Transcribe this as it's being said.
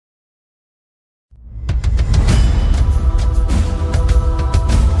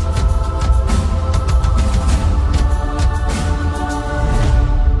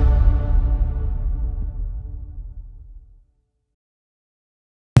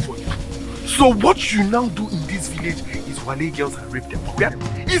So what you now do in this village is wale girls and rape them. Yeah?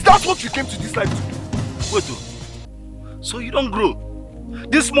 Is that what you came to this life to do? Wait, so you don't grow?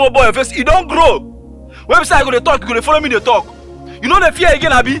 This small boy first, he don't grow. When I go to talk, you go to follow me to talk. You know the fear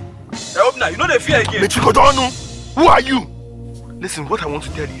again, Abi? I hope not. You know the fear again. Mechiko, don't know. Who are you? Listen, what I want to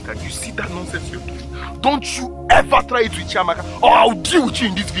tell you is that you see that nonsense you're doing. Don't you ever try it with Chiamaka or I'll deal with you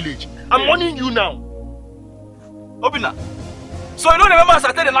in this village. I'm warning you now. Obina. So you don't remember I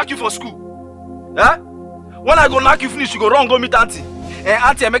started to knock you for school? Huh? When I go knock you finish, you go run, go meet Auntie. And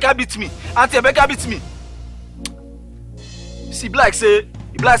Auntie Emeka beat me. Auntie Emeka beat me. See, Black say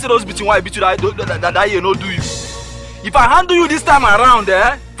those beating why I beat you that year no do you. If I handle you this time around,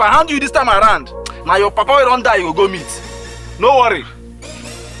 now your papa will don't die, you go meet. No worry.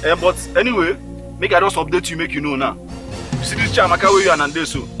 But anyway, make I just update you, make you know now. You see this Chiamaka where you and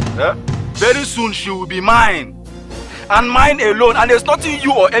Andeso? Very soon she will be mine. And mine alone. And there's nothing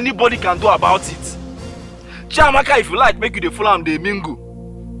you or anybody can do about it. Chiamaka, if you like, make you the follow am the mingle.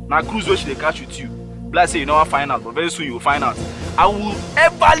 Now cruise where she they catch with you. Black say you never find out, but very soon you will find out. I will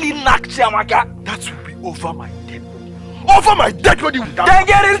everly knock Chiamaka. That will be over my dead body. Over my dead body. Then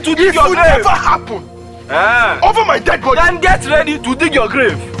get ready to dig your grave. It will never happen. Over my dead body. Then get ready to dig your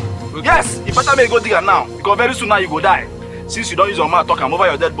grave. Okay. Yes, you better make go dig it now. Because very soon now you go die. Since you don't use your mouth talk over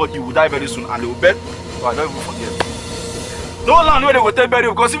your dead body, you will die very soon. And they will bet. Oh, I don't even forget. No land where they will take bury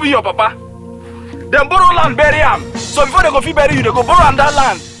you, because even your papa. Then borrow land, bury him. So before they go fit bury you, they go borrow on that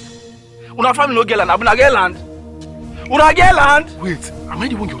land. Una family no get land. Una get land. Una get land. Wait, am I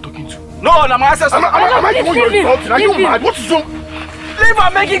the one you're talking to? No, na my ancestor. Am I the one you're talking to? Are you mad? What is wrong? Leave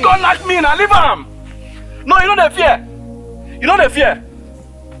him, make him go knock me now. Leave him. No, you know the fear. You know the fear.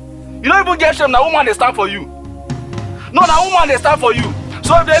 You don't even get shame. Now woman they stand for you. No, now woman they stand for you.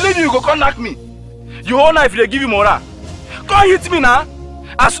 So if they leave you, you go come knock me. You own if they give you more. Come hit me now.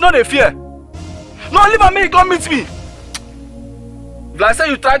 As you know the fear. No, leave him, come meet me. If I say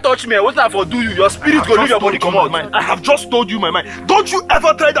you try touch me, what's that for do you? Your spirit go leave your body come out. I have just told you my mind. Don't you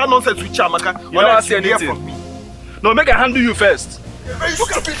ever try that nonsense with Chiamaka. You never say anything from me. No, make I handle you first. You're very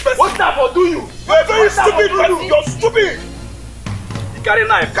stupid person. What's that for do you? You're very stupid person. You're stupid. You carry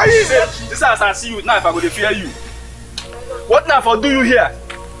knife. Can you say this is as I see you with knife, I go to fear you. What knife for do you here?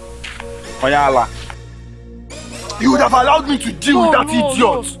 Oyala. You would have allowed me to deal with that idiot.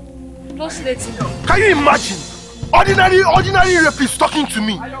 No. Just let him. Can you imagine? Ordinary rapist talking to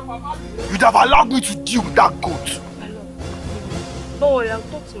me. You'd have allowed me to deal with that goat. Don't worry, I'll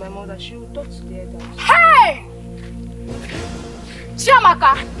talk to my mother. She will talk to the elders. Hey!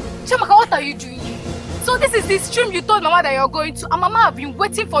 Chiamaka, what are you doing here? So this is the stream you told Mama that you're going to, and Mama have been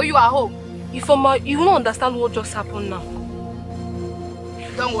waiting for you at home. Ifeoma, you won't understand what just happened now.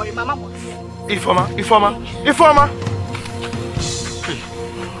 Don't worry, Mama wants. Ifeoma. Hey,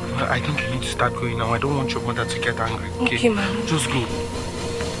 I think you need to start going now. I don't want your mother to get angry. Okay, ma'am. Just go.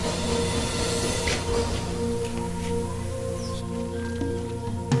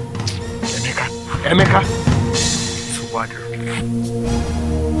 Emeka. So what?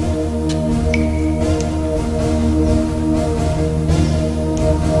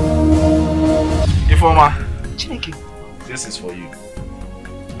 Ifeoma, this is for you.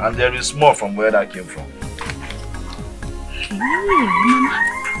 And there is more from where that came from.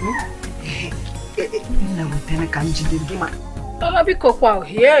 Mama, be quiet.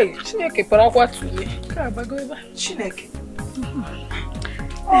 Here, Chineke, para what to you? Chineke.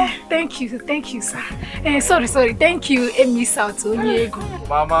 Oh, thank you, sir. Sorry, thank you, Miss Out.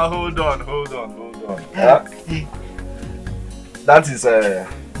 Mama, hold on. That is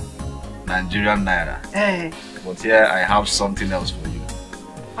Nigerian naira. But here I have something else for you.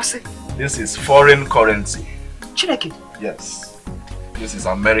 What's it? This is foreign currency. Chineke? Yes. This is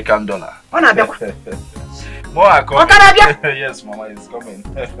American dollar. More are coming. Yes, Mama is coming.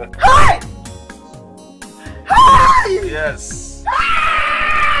 Hi! Yes.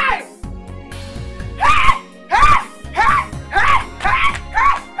 Hi!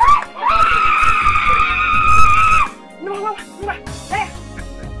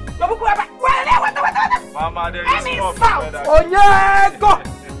 Mama, there is more. Oh yeah, go!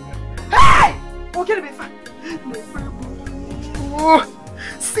 Hey! Okay, be fine.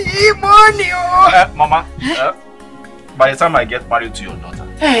 See money, Mama, by the time I get married to your daughter,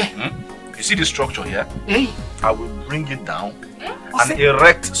 you see the structure here? I will bring it down and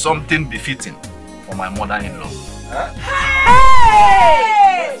erect something befitting for my mother-in-law.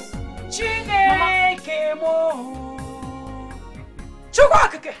 Hey! Chineke mo.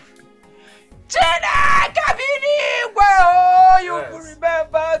 Chukwu Chineke binigwe, oh, you will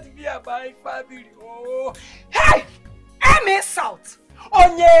remember to be my family, oh. Hey! Emi South,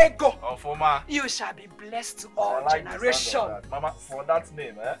 Onyego. Ofoma. You shall be blessed to all generations. Mama, for that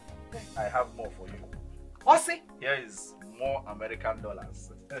name, I have more for you. Ossie? Here is more American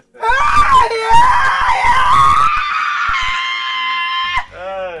dollars.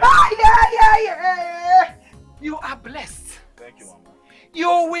 You are blessed. Thank you, Mama. You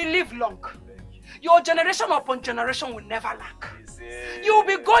will live long. Thank you. Your generation upon generation will never lack. You will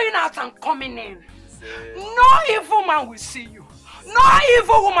be going out and coming in. No evil man will see you. No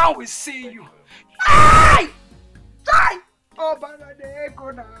evil woman will see you. Hey!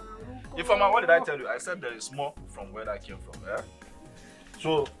 Ifeoma, what did I tell you? I said there is more from where I came from.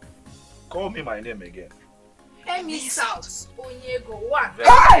 So, call me my name again. Emi South Onyego 1.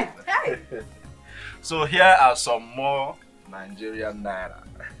 Hey! Hey! So here are some more Nigerian naira.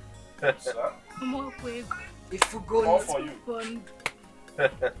 More kwego. If you go All for you.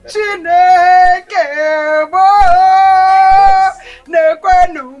 Chineke mo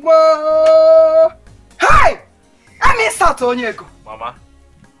nekwenu mo. Hey! Emi South Onyego. Mama.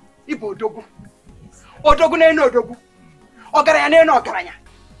 Ibo odogu. Odogu na enu odogu. Ogaranya na enu ogaranya.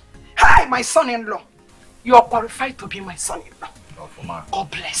 Hi, my son-in-law. You are qualified to be my son-in-law.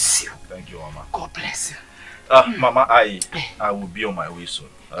 God bless you. Thank you, Mama. God bless you. Mama, I will be on my way soon.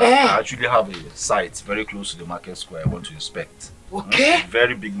 I actually have a site very close to the market square I want to inspect. Okay. A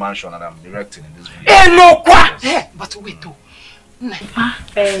very big mansion and I'm directing in this village. No, yes. But wait,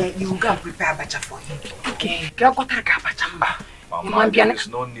 you go and prepare abacha for him. Okay. Mama, there is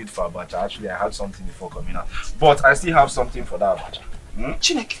no need for abacha. Actually, I had something before coming out. But I still have something for that abacha.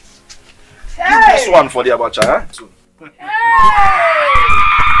 Chineke. Hey. This one for the abacha, Hey!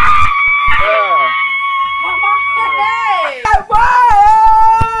 Mama, hey!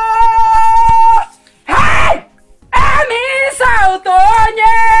 Hey! Emi South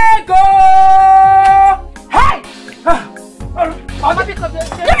Onyego! Hey! Mama, pick up your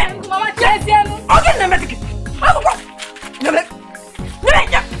chair. Mama, chair. Okay, Nemetiki.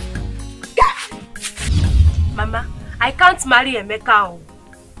 Mama, I can't marry Emeka.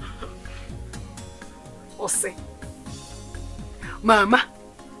 Ose. Mama,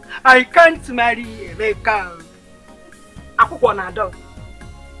 I can't marry Emeka. Akwụkwọ na-adọ.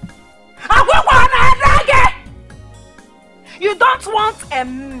 Akwụkwọ na-adọ. You don't want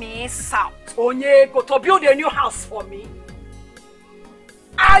Emi South Onyego to build a new house for me?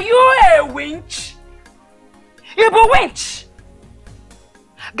 Are you a winch? Ibu winch?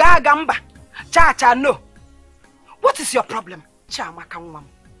 Gagamba. Cha no. What is your problem? Chamaka nwam.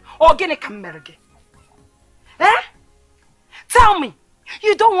 Or gịnị ka m mere gị? Tell me,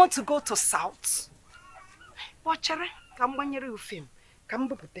 you don't want to go to South? Watchere, come when you're film. Come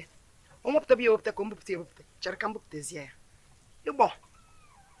bupute. What to be up the combutte, Chercambutezia. You bo.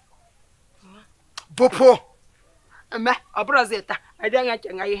 Bopo. Me, a brazeta. I don't get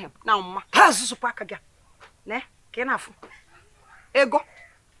him. Now, ma. Pass Supakaga. Ne, Kenafu. Ego.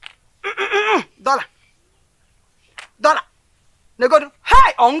 Dollar. Negodo.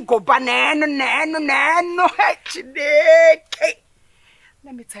 Hey, Uncle Banana, Nano,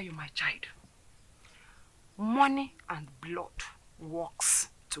 Let me tell you, my child. Money and blood works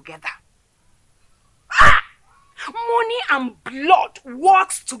together. Money and blood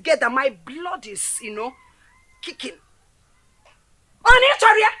works together. My blood is, kicking.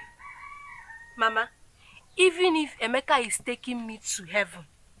 Mama, even if Emeka is taking me to heaven,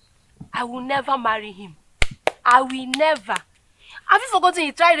 I will never marry him. I will never. Have you forgotten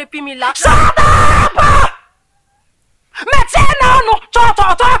he tried raping me last time? Shut up!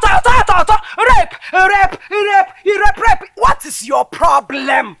 Rape. What is your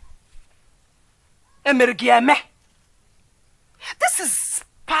problem? This is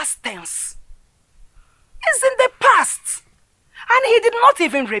past tense. It's in the past. And he did not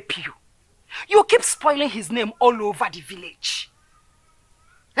even rape you. You keep spoiling his name all over the village.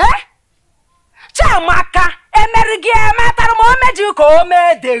 Chamaka,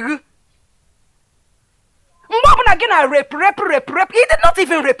 rape. He did not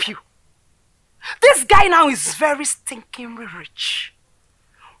even rape you. This guy now is very stinkingly rich.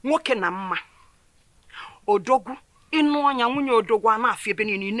 Nwoke na mma. Odogu inu anya nwunye odogwu ana afie be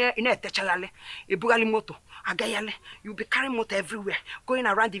ni ina etechagale ebugali moto agayale. You be carrying motor everywhere, going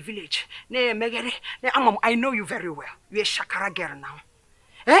around the village. Ne megere, I know you very well. You a shakara girl now.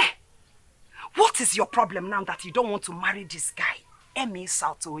 What is your problem now that you don't want to marry this guy? Emi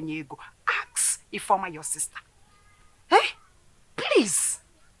South Onyego. Ask Ifeoma your sister. Please.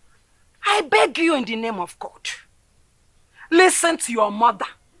 I beg you in the name of God. Listen to your mother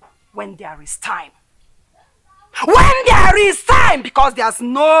when there is time. When there is time, because there's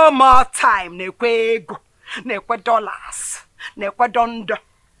no more time. Nekwe dollars.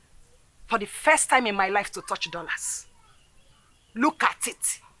 For the first time in my life to touch dollars. Look at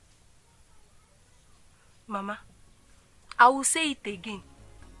it. Mama, I will say it again.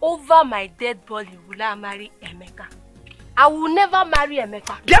 Over my dead body will I marry Emeka. I will never marry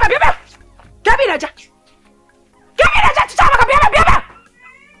Emeka.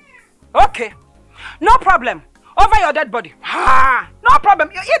 Okay, no problem. Over your dead body. No problem.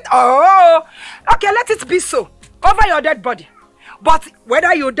 Okay, let it be so. Over your dead body. But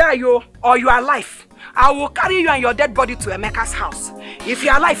whether you die or you are alive, I will carry you and your dead body to Emeka's house. If you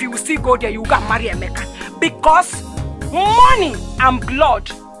are alive, you will still go there. You will go and marry Emeka. Because money and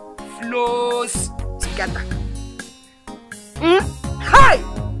blood flows together. Hey!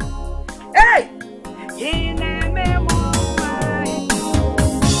 Hey!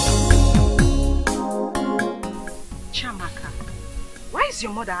 Chiamaka, why is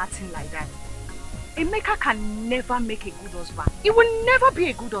your mother acting like that? Emeka can never make a good husband. He will never be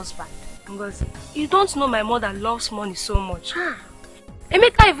a good husband. Ngozi, you don't know my mother loves money so much.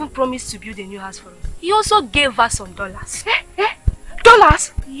 Emeka even promised to build a new house for us. He also gave us some dollars.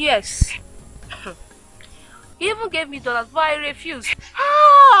 Dollars? Yes. He even gave me dollars, but I refused.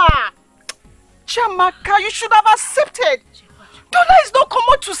 Chiamaka, you should have accepted. Dollar is not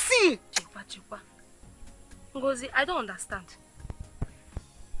common to see. Ngozi, I don't understand.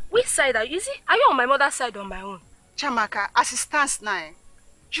 Which side are you? Is it? Are you on my mother's side or my own? Chiamaka, as it stands now,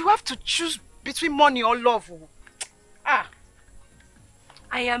 you have to choose between money or love. I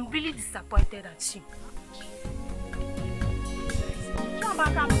am really disappointed at you.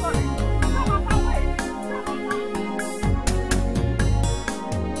 Chiamaka, I'm sorry. Chiamaka, wait.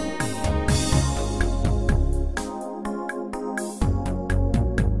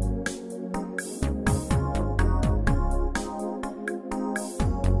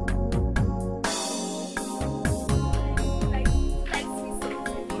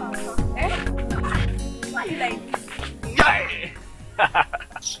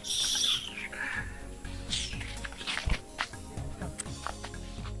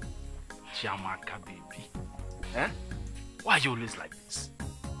 Chiamaka, baby. Why are you always like this?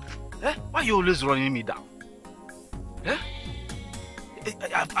 Why are you always running me down?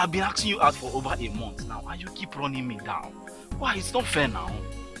 I've been asking you out for over a month now, and you keep running me down. Why? It's not fair now.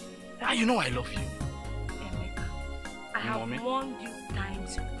 You know I love you. Emeka, I have warned you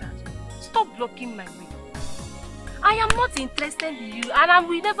times with that. Stop blocking my way. I am not interested in you, and I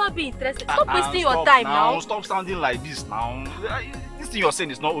will never be interested. Stop wasting your time now. Stop sounding like this now. This thing you're saying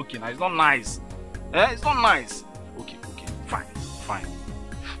is not okay now. It's not nice. It's not nice. Okay, fine.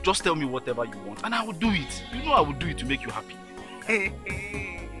 Just tell me whatever you want, and I will do it. You know I will do it to make you happy.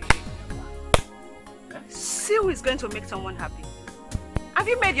 See who is going to make someone happy. Have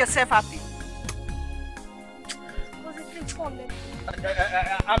you made yourself happy?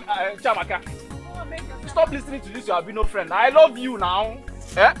 Chiamaka, stop listening to this your albino friend. I love you now.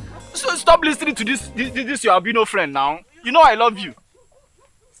 So stop listening to this your albino friend now. You know I love you.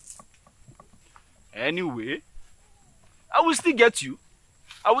 Anyway, I will still get you.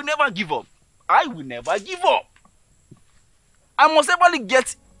 I will never give up. I will never give up. I must ever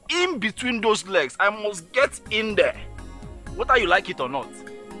get in between those legs. I must get in there. Whether you like it or not,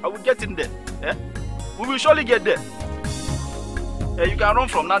 I will get in there. We will surely get there. You can run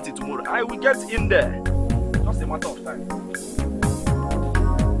from now till tomorrow. I will get in there. Just a matter of time.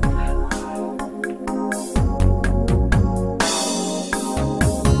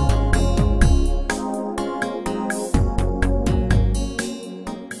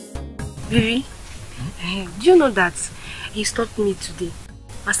 Vivi, do you know that he stopped me today?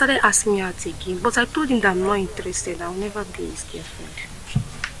 I started asking me out again, but I told him that I'm not interested. I'll never be his girlfriend.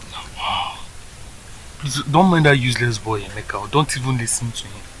 Wow. Please don't mind that useless boy, Emeka. Don't even listen to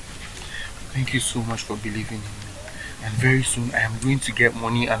him. Thank you so much for believing in me. And very soon I am going to get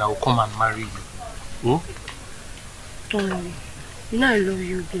money and I will come and marry you. Oh? Don't worry. You know I love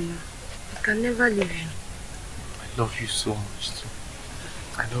you, Bina. I can never leave you. I love you so much too.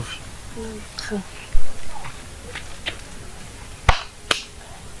 I love you.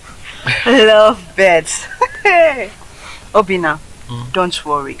 Love birds. Obina, don't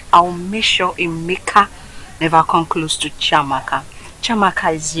worry. I'll make sure Emeka never come close to Chiamaka.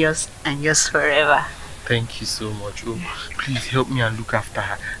 Chiamaka is yours and yours forever. Thank you so much. Oh, please help me and look after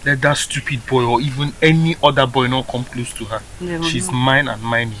her. Let that stupid boy or even any other boy not come close to her. No, she's mine and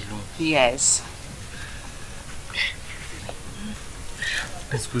mine alone. Yes.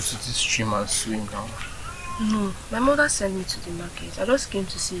 Let's go to this stream and swim now. No, my mother sent me to the market. I just came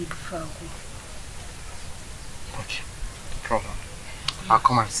to see you before I go. Okay, no problem. I'll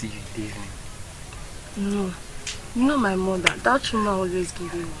come and see you in the evening. No, You know my mother, that woman always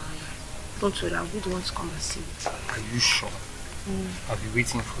give you one. Don't worry, I'll be the one to come and see you. Are you sure? I'll be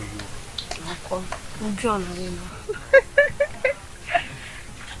waiting for you. I'll come. We'll be on our way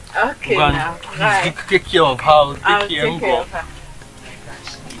now. Okay, now. Right. Take care of her. I'll take care of her.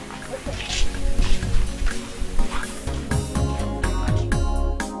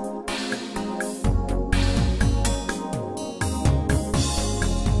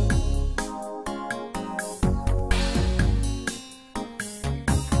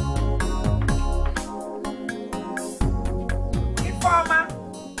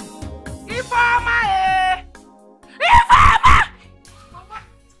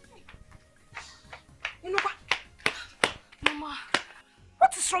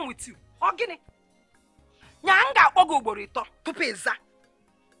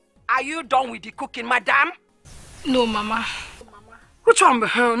 Are you done with the cooking, madam? No, Mama. Which one?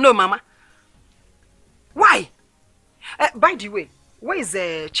 No, Mama. Why? By the way, where is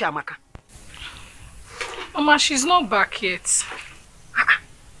Chiamaka? Mama, she's not back yet.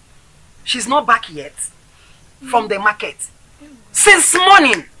 She's not back yet? From the market? Since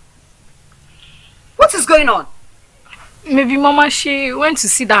morning? What is going on? Maybe, Mama, she went to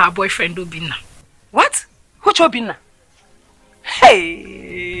see that her boyfriend, Obina. What? Which Obina?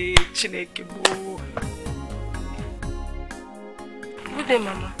 Hey, Chineke bo. Good day,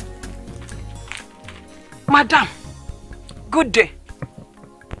 Mama. Madam, good day.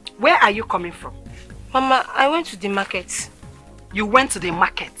 Where are you coming from? Mama, I went to the market. You went to the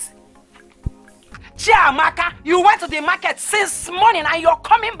market? Chiamaka, you went to the market since morning and you're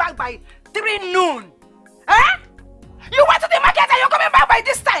coming back by 3 noon. Eh? You went to the market and you're coming back by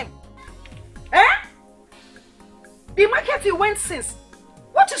this time. Eh? The market you went since.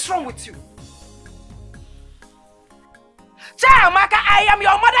 What is wrong with you? Chiamaka, I am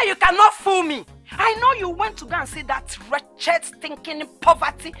your mother. You cannot fool me. I know you went to go and see that wretched, stinking,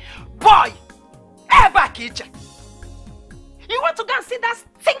 poverty boy. You went to go and see that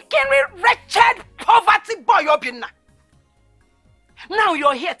stinking, wretched, poverty boy, Obina. Now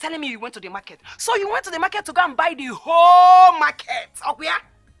you're here telling me you went to the market. So you went to the market to go and buy the whole market. Okay?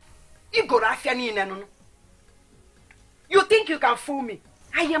 You go to You think you can fool me?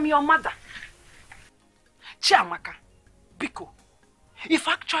 I am your mother. Chiamaka, Biko, if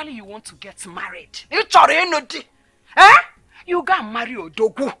actually you want to get married, you go and marry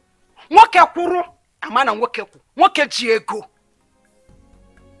Odogu.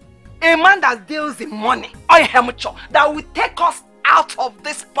 A man that deals in money, that will take us out of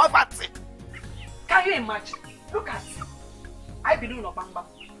this poverty. Can you imagine? Look at you. I believe in Obamba.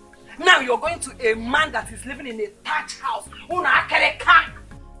 Now you're going to a man that is living in a thatched house.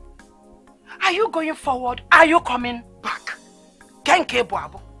 Are you going forward? Are you coming back? Kenke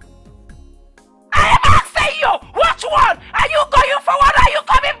Boabo. I am asking you, which one? Are you going forward? Are you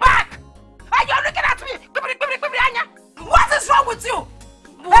coming back? Are you looking at me? What is wrong with you?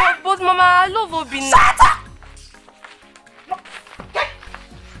 But Mama, I love Obina. Shut up!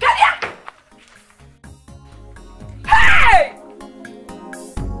 Get here! Hey!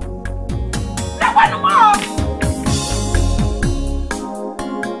 No one more!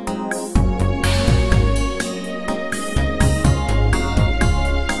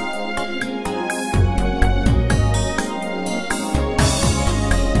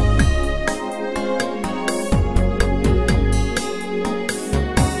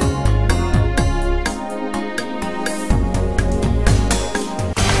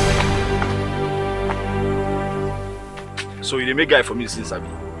 So you make guy for me since, Abi.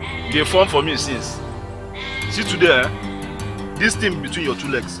 You form for me since. See today, this thing between your 2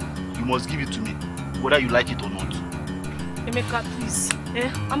 legs, you must give it to me, whether you like it or not. Emeka, please.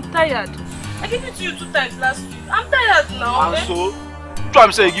 I'm tired. I gave it to you 2 times last week. I'm tired now. And so, try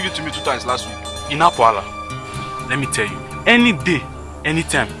and say you give it to me 2 times last week. In Apuala, let me tell you, any day,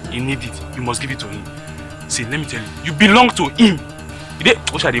 anytime you need it, you must give it to him. See, let me tell you, you belong to him.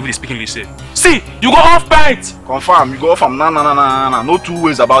 What should I even speak English say? See, you go off bite! Confirm, you go off. Nah. No 2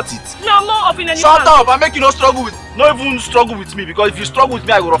 ways about it. No, I'm not off in any Shut up! I make you not struggle with, not even struggle with me, because if you struggle with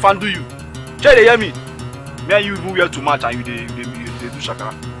me, I go off and do you. Try to hear me. Me and you even wear too much and you they do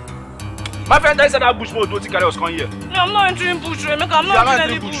shakara. My friend that said that bush mode don't think I was coming here. No, I'm not entering bush, Emeka. I'm not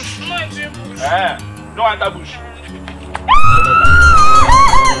entering any bush. I'm not entering bush. Don't enter bush.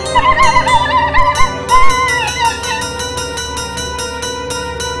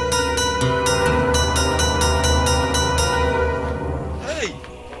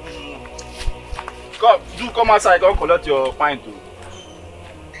 Come outside, go collect your pint too.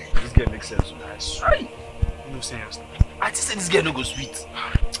 This girl makes sense. No sense. I just said this girl no go sweet.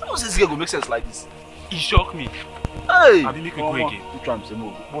 I don't say this girl go make sense like this. He shocked me. Hey! I didn't make me go again. You try to say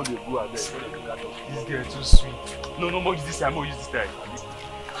more. More they go ahead. This girl too sweet. No more use this time. More use this time.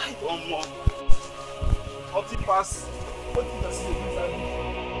 One more. 40 pass. 40 pass.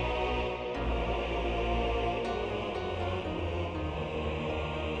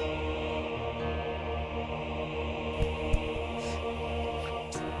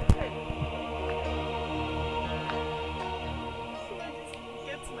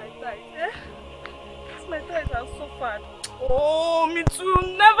 My thighs are suffered. Oh, me too.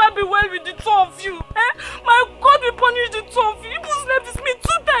 Never be well with the two of you. My God will punish the two of you. You both slept with me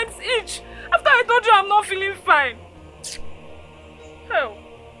 2 times each. After I told you I'm not feeling fine. Hell.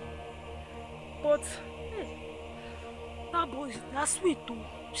 But, hey, that boy, that's sweet too.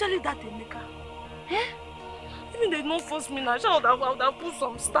 Surely that Emeka. Even they don't force me now. I would have put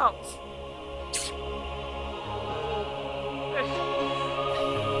some stout.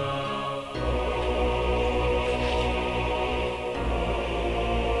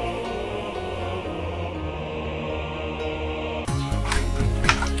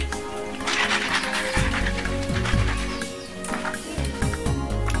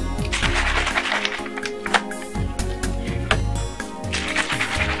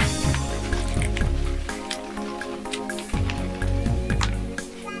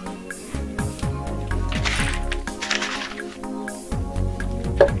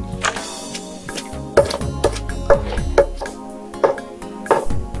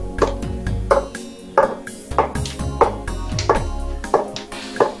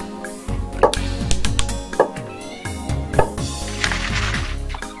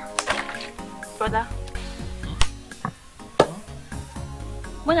 Brother,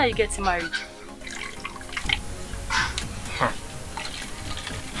 when are you getting married?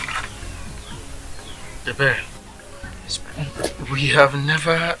 Bebe, we have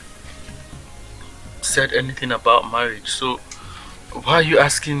never said anything about marriage, so why are you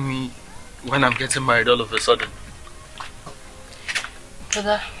asking me when I'm getting married all of a sudden?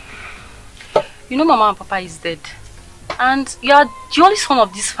 Brother, you know Mama and Papa is dead, and you are the only son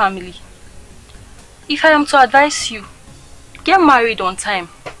of this family. If I am to advise you, get married on time,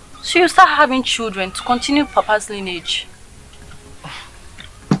 so you start having children to continue Papa's lineage.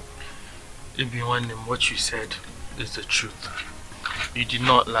 Ibiwanem, what you said is the truth. You did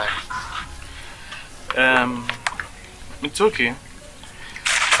not lie. It's okay.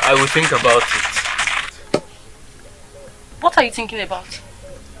 I will think about it. What are you thinking about?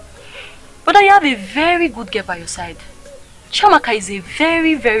 Brother, you have a very good girl by your side. Chiamaka is a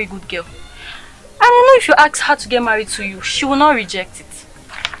very, very good girl. And I know if you ask her to get married to you, she will not reject it.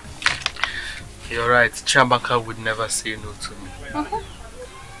 You're right. Chiamaka would never say no to me.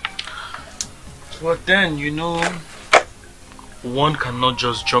 But then, you know, one cannot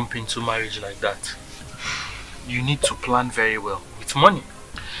just jump into marriage like that. You need to plan very well with money.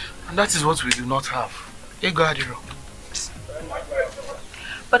 And that is what we do not have. Egadiro.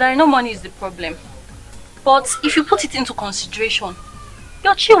 But I know money is the problem. But if you put it into consideration,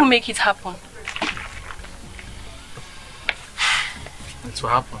 your chi will make it happen. It will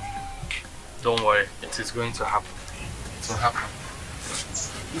happen. Don't worry, it is going to happen. It will happen.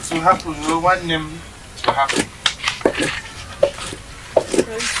 It will happen. No one name. It will happen.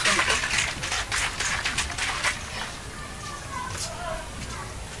 Very simple.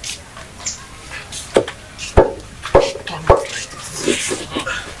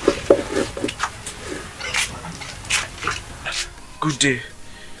 Good day.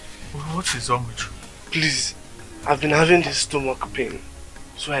 What is wrong with you? Please, I've been having this stomach pain,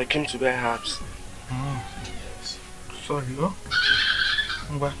 so I came to buy herbs. Sorry, no?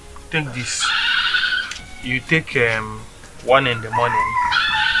 But take this. You take one in the morning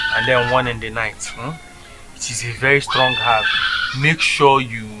and then one in the night. It is a very strong herb. Make sure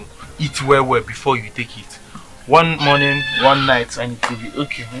you eat well before you take it. One morning, one night, and it will be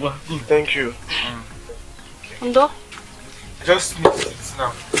okay. Good. Thank you. Ndo? Just need to eat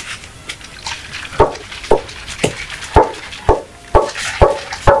now.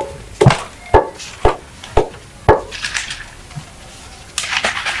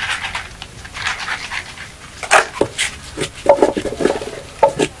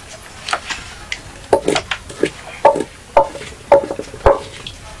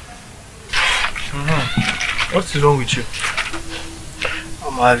 What's wrong with you?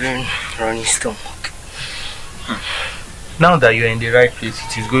 I'm having runny stomach. Now that you're in the right place,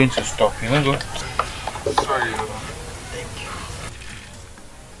 it is going to stop. You know, go. Sorry. Thank you.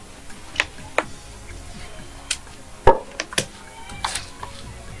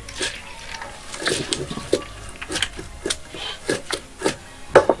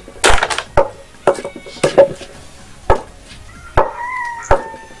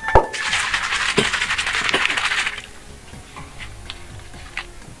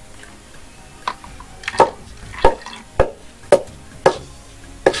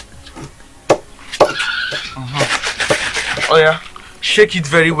 Shake it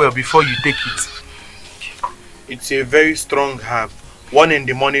very well before you take it. It's a very strong herb. One in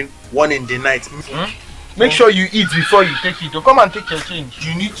the morning, one in the night. Make sure you eat before you take it. Come and take your change.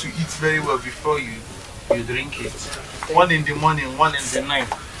 You need to eat very well before you drink it. One in the morning, one in the night.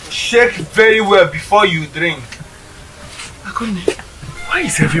 Shake very well before you drink. Why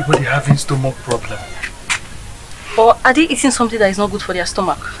is everybody having stomach problem? Or are they eating something that is not good for their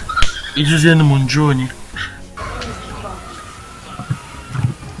stomach? It's just in Munjoni.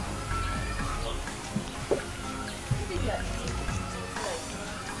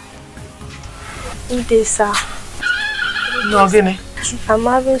 Eat this, sir. No, again. I'm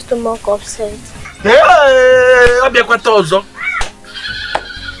having stomach upset. Hey, I'll be quite also.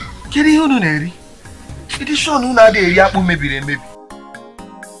 Can you know, Neri? It is shown who now they react maybe.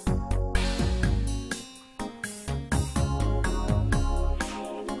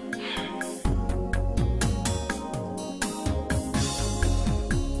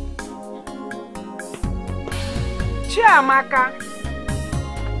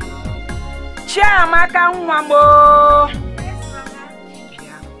 Chiamaka nwamo. Yes, Mama.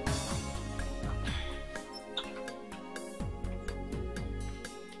 Yeah.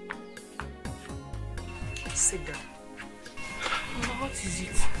 Sit down. What is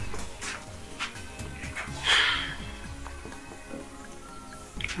it?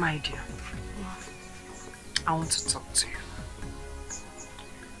 My dear, I want to talk to you.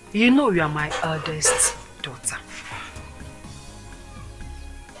 You know you are my eldest daughter.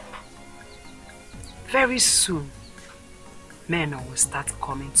 Very soon, men will start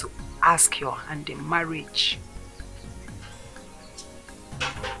coming to ask your hand in marriage.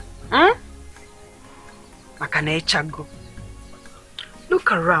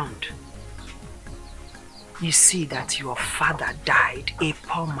 Look around. You see that your father died a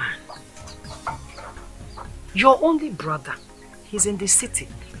poor man. Your only brother, he's in the city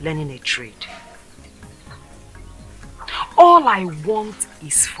learning a trade. All I want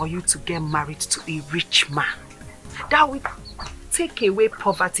is for you to get married to a rich man that will take away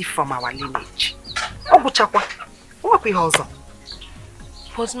poverty from our lineage. But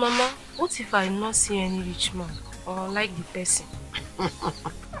Mama, what if I not see any rich man or like the person?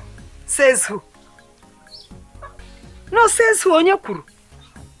 Says who? No, says who? Onyekuru.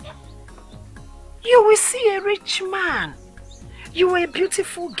 You will see a rich man. You are a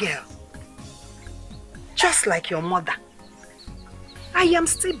beautiful girl. Just like your mother. I am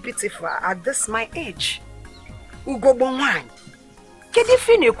still beautiful at this my age. Ugo Bonwan.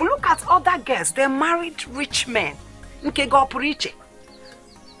 Look at other girls. They married rich men. Nke go puriche.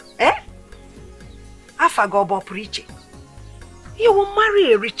 Afa go puriche. You will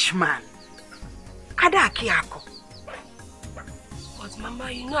marry a rich man. Kadaki ako. But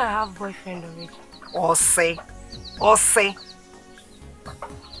Mama, you know I have boyfriend already. Ose.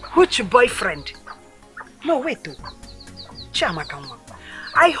 Which boyfriend? No, wait. Chiamaka.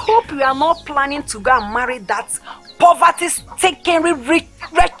 I hope you are not planning to go and marry that poverty-stricken,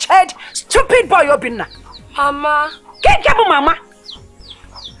 wretched, stupid boy Obinna. Mama. Get Mama.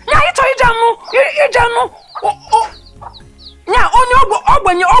 You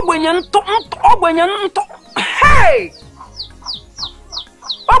hey!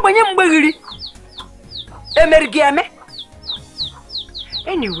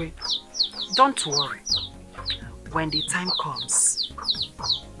 Anyway, don't worry. When the time comes,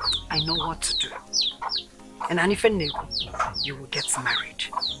 I know what to do. And you will get married.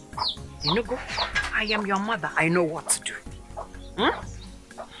 Inugo, I am your mother. I know what to do.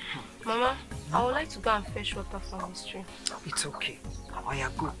 Mama, I would like to go and fetch water from the stream. It's okay. Oh yeah,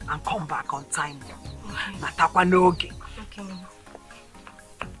 go and come back on time. Natakwa noge. Okay, Mama.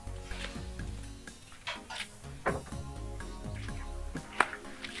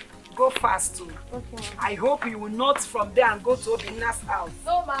 Go fast too. Okay, Mama. I hope you will not from there and go to Obinna's house.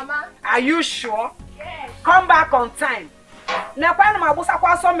 No, Mama. Are you sure? Yes. Come back on time.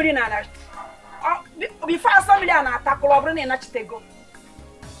 Before somebody na tackle over na chitego.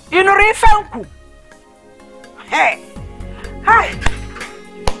 You know refanku. Hey. Hi.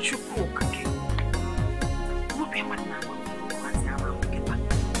 Chuku.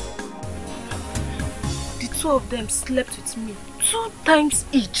 The two of them slept with me 2 times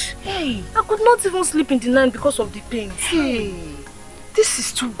each. Hey, I could not even sleep in the night because of the pain. Hey, this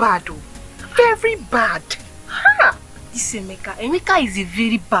is too bad, oh. Very bad. Ha! This Emeka is a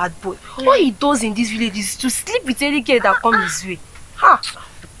very bad boy. Yeah. All he does in this village is to sleep with any girl that comes his way. Ha!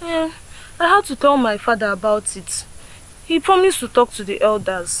 Yeah, I had to tell my father about it. He promised to talk to the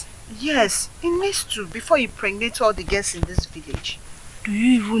elders. Yes, he needs to before he impregnates all the girls in this village. Do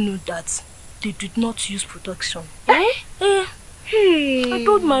you even know that they did not use protection? Eh? Hey. I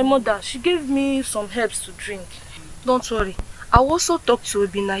told my mother. She gave me some herbs to drink. Don't worry. I'll also talk to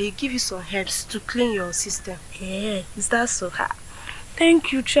Obina. He'll give you some herbs to clean your system. Yeah, is that so?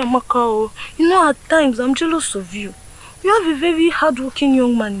 Thank you, Chiamaka. You know, at times I'm jealous of you. You have a very hard-working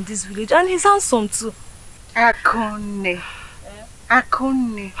young man in this village, and he's handsome too. Akone.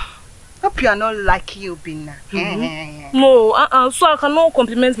 Akone. Hope you are not like you, Obina. No, so I cannot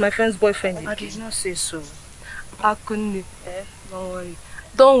compliment my friend's boyfriend. I did not say so. Akone. Don't worry.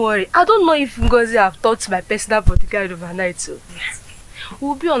 Don't worry. I don't know if Ngozi have taught my personal bodyguard overnight, so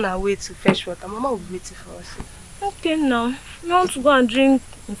we'll be on our way to fetch water. Mama will be waiting for us. Okay, now. You want to go and drink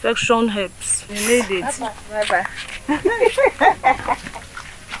infection herbs? You need it. Bye-bye.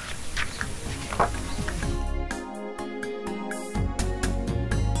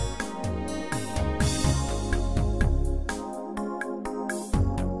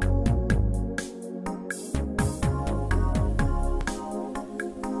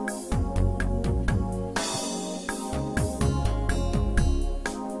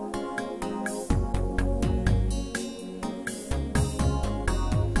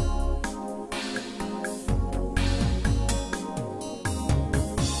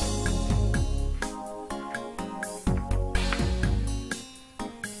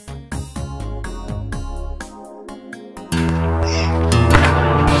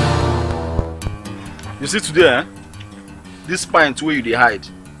 You see today, this pint where you dey hide,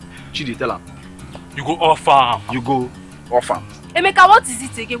 Chidi tell him. You go off farm. You go off farm. Emeka, what is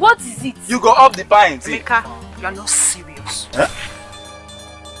it again? What is it? You go up the pint. Emeka, you are not serious.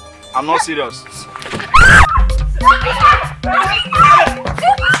 I'm not serious.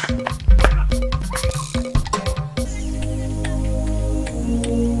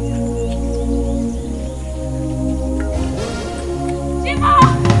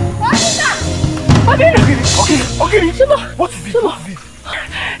 Okay. What is it?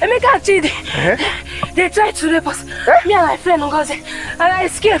 Emeka and Chidi, they tried to rape us. Me and my friend Ngozi, and I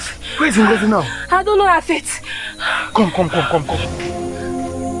escaped. Where is Ngozi now? I don't know her fate. Come.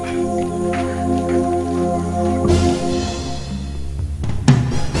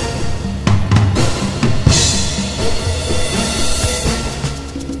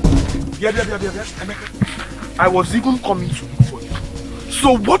 Yeah. I was even coming to look for you.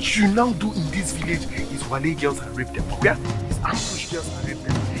 So what you now do in this village is wale girls and rape them. Yeah? Is ambush girls and rape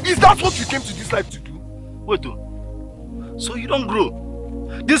them. Is that what you came to this life to do? Wait, so you don't grow.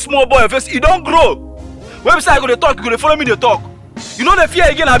 This small boy first, he don't grow. When we say I go to talk, you go to follow me to talk. You know the fear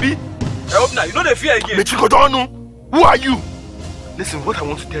again, Abi? I hope not. You know the fear again. Mechiko don't know. Who are you? Listen, what I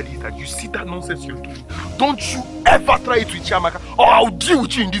want to tell you is that you see that nonsense you're doing. Don't you ever try it with Chiamaka or I'll deal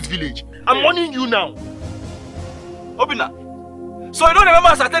with you in this village. I'm warning you now. Obina. So you don't remember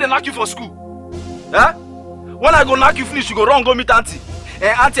as I tell you knock you for school? Huh? When I go knock you finish, you go run, go meet auntie.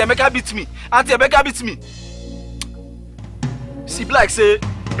 Auntie Emeka beat me. Auntie Emeka beat me. See, Black say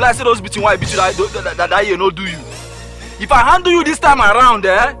those beating why I beat you that year no do you. If I handle you this time around,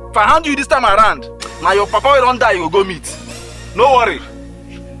 now your papa will run die, you go meet. No worry.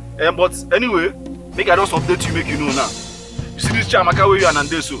 But anyway, make I just update you, make you know now. You see this Chiamaka where you and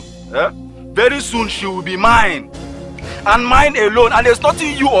Andeso? Very soon she will be mine. And mine alone, and there's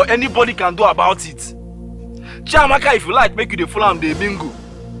nothing you or anybody can do about it. Chiamaka, if you like, make you the follow am the bingo.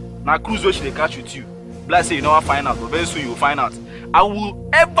 Now cruise where she dey catch with you. Black say you never find out, but very soon you will find out. I will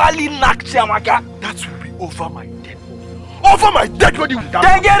everly knock Chiamaka. That will be over my dead body. Over my dead body.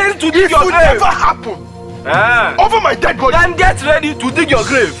 Then get ready to dig your grave. It will never happen. Over my dead body. Then get ready to dig your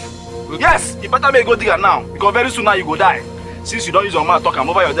grave. Yes, you better make go dig it now, because very soon now you go die. Since you don't use your mouth talk, I'm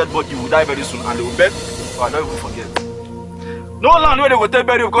over your dead body, you will die very soon, and they will beg. Oh, I don't even forget. No land where they go take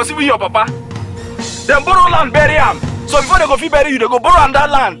bury you, because even your papa, them borrow land, bury him. So before they go fit bury you, they go borrow on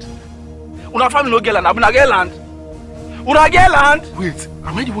that land. Una family no get land, Una get land. Una get land. Wait,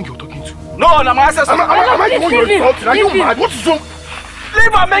 am I the one you're talking to? No, na my ancestors. Am I the one you're talking to? Are you mad? What is wrong?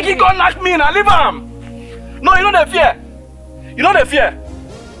 Leave him, make him go knock me now. Leave him. No, you know the fear. You know the fear.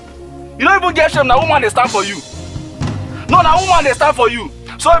 You don't even get shame. Na woman they stand for you. No, na woman they stand for you.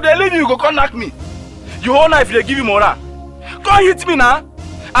 So if they leave you, go come knock me. You hold knife, they give you moral. Come hit me now.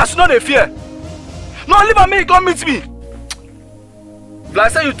 As you know the fear. No, leave him, make him come meet me.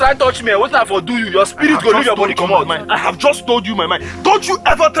 Like say you try to touch me, what I for do you? Your spirit go leave your body come out. I have just told you my mind. Don't you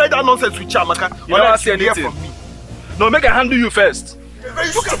ever try that nonsense with Chiamaka. You never say anything. No, make I handle you first. You're a very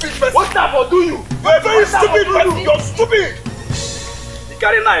stupid person. What I for do you? You're a very stupid person. You're stupid. You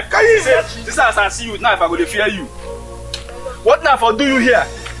carry knife. Can you say this house I see you with knife, I go to fear you. What now for do you here?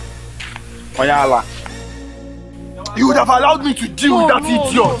 Oyala. You would have allowed me to deal with that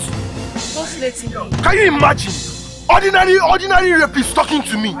idiot. Just let him go. Can you imagine? Ordinary rapist talking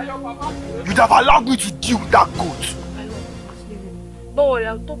to me. You'd have allowed me to deal with that goat. Don't worry,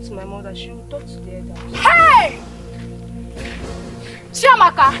 I'll talk to my mother. She will talk to the elders. Hey!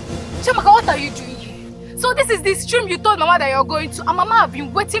 Chiamaka, what are you doing here? So this is the stream you told Mama that you're going to, and Mama have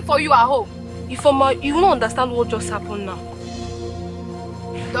been waiting for you at home. Ifeoma, you won't understand what just happened now.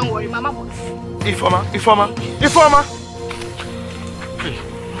 Don't worry, Mama will. Ifeoma. Hey,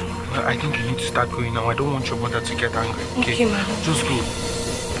 I think you need to start going now. I don't want your mother to get angry. Okay, Mama. Just go.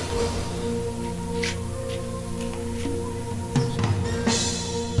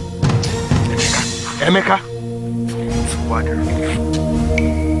 Emeka. It's water.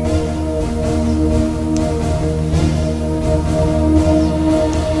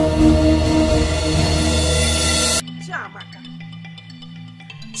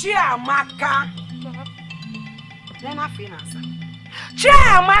 Chiamaka.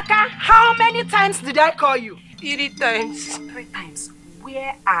 Chiamaka, how many times did I call you? 3 times. 3 times.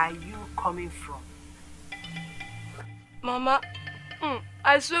 Where are you coming from? Mama,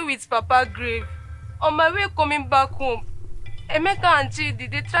 I saw with Papa grave. On my way coming back home, Emeka and Chidi,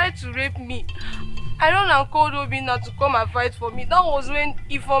 they tried to rape me. I ran and called Obina to come and fight for me. That was when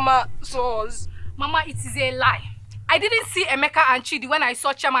Ifeoma saw us. Mama, it is a lie. I didn't see Emeka and Chidi when I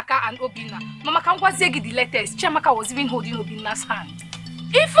saw Chiamaka and Obina. Mama, can you see the letters? Chiamaka was even holding Obina's hand.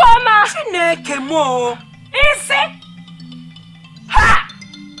 Ifeoma! Chineke mo! Isi! Ha!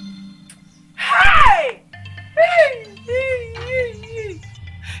 Hey!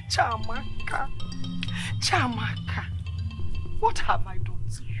 Chiamaka, what have I done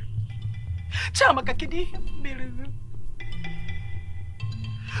to you? Chiamaka,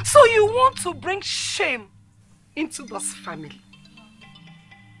 so you want to bring shame into this family?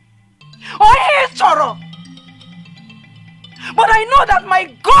 Oh, hey, Choro! But I know that my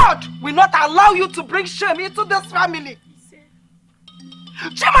God will not allow you to bring shame into this family.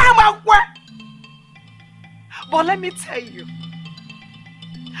 But let me tell you,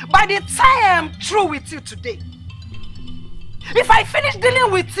 by the time I'm through with you today, if I finish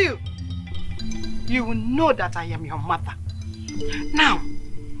dealing with you, you will know that I am your mother. Now,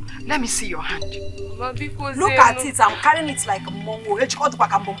 let me see your hand. Look at it, I'm carrying it like a mongo.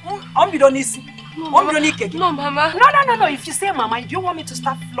 No, Mama. No. If you say Mama, do you want me to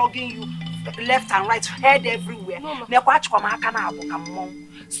start flogging you left and right, head everywhere? No,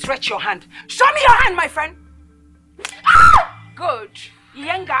 Stretch your hand. Show me your hand, my friend. Ah! Good.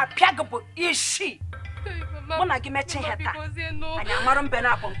 Yenga piagabo is she. Mona give me chin heta. Anya marum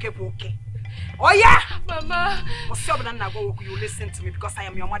bena upon kepo okay. Oh yeah, Mama. You listen to me because I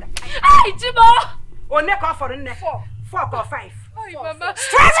am your mother. Hey, Jibo. Oh, neck off for 4 or 5. Mama.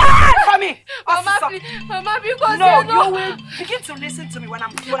 Stretch your hand for me. Mama, please. Mama, because no, you will begin to listen to me when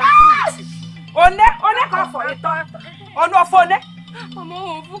I'm through with you. Oh, neck off for it. Oh, no, for neck.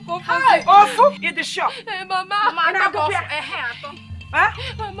 Mama, Ofu, in the shop. Hey, Mama. Mama, go here. Huh?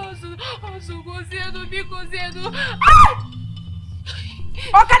 Mama, so go see you, because you.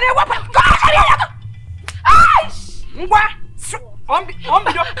 Okay, then what? Go ahead. What?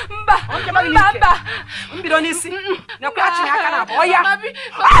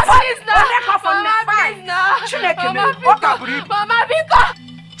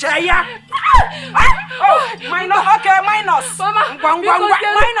 Minus.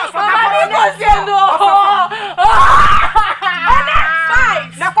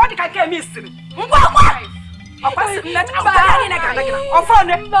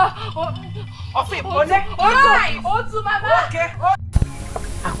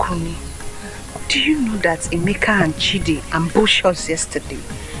 Akuni, do you know that Emeka and Chidi ambushed us yesterday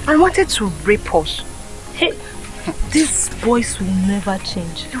and wanted to rape us? Hey, these boys will never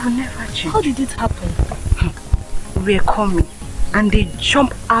change. They will never change. How did it happen? We were coming and they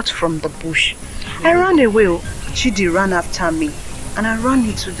jumped out from the bush. I ran away. Chidi ran after me and I ran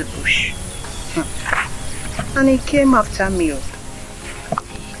into the bush. And he came after me.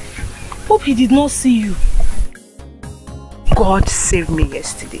 Hope he did not see you. God saved me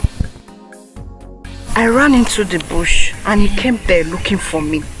yesterday. I ran into the bush and he came there looking for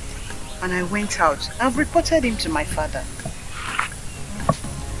me. And I went out. I've reported him to my father.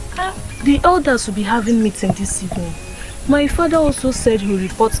 The elders will be having meeting this evening. My father also said he'll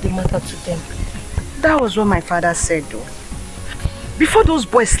report the matter to them. That was what my father said though. Before those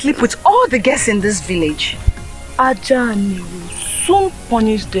boys sleep with all the girls in this village, Ajani will soon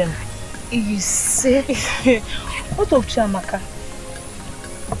punish them. You say? What of Chiamaka?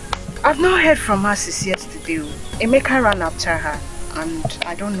 I've not heard from her since yesterday. Emeka ran after her and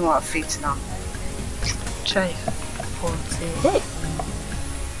I don't know her fate now. Chai, but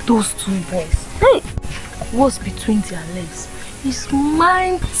those 2 boys. Hey! what's between their legs is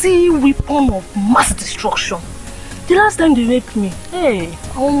mighty weapon of mass destruction. The last time they raped me, hey,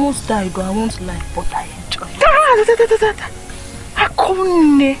 I almost died, but I won't lie, but I enjoyed it.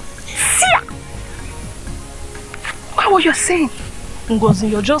 What were you saying? Ngozi,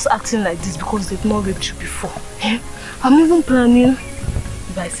 you're just acting like this because they've not raped you before. I'm even planning,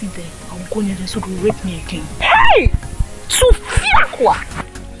 if I see them, I'll go near them so they'll rape me again. Hey! Sufiakwa!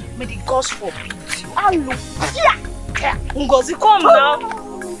 May the gods forbid you. Hello. Ngozi, come now.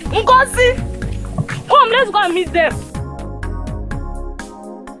 Ngozi! Come, let's go and meet them.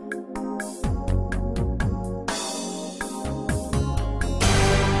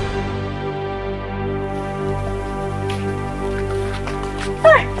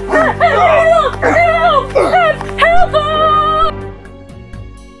 Help!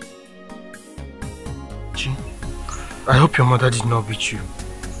 Jean, I hope your mother did not beat you.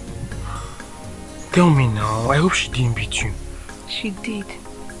 Tell me now, I hope she didn't beat you. She did.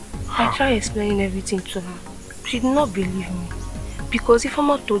 I tried explaining everything to her. She did not believe me. Because if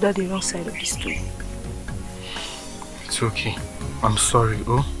Mama told her the wrong side of the story. It's okay. I'm sorry,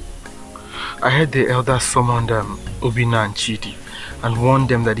 oh? I heard the elders summoned Obina and Chidi and warned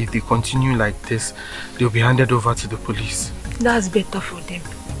them that if they continue like this, they'll be handed over to the police. That's better for them.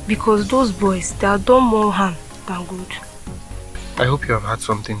 Because those boys, they have done more harm than good. I hope you have had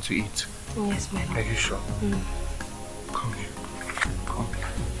something to eat. Yes, my lord. Are you sure? Come here. Come.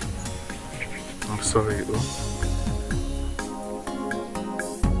 I'm sorry, oh?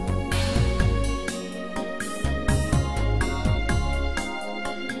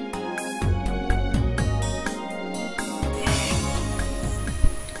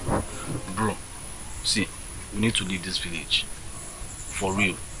 See, we need to leave this village. For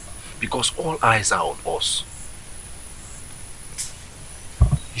real. Because all eyes are on us.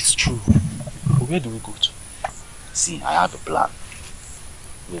 It's true. But where do we go to? See, I have a plan.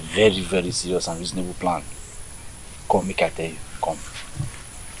 A very, very serious and reasonable plan. Come, make I tell you. Come.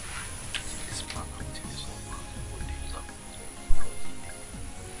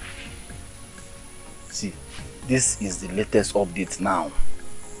 See, this is the latest update now.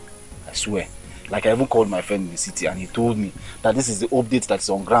 I swear. Like I even called my friend in the city and he told me that this is the update that's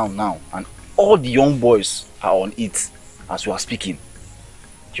on ground now. And all the young boys are on it as we are speaking.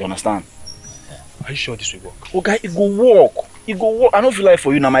 Do you understand? Are you sure this will work? Okay, it go work. It go work. I don't feel like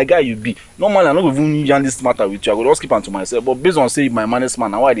for you now, my guy you be. Normally, I'm not even yarn this matter with you. I go just keep on to myself. But based on say my managed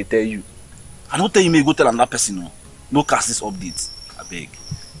man, now why they tell you? I don't tell you may go tell another person no. No cast this update. I beg.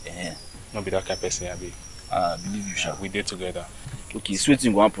 Not be that kind of person, I beg. I believe you shall. We did together. Okay, sweet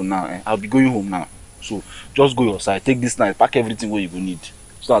thing go happen now. I'll be going home now. So just go your side, take this night, pack everything where you go need.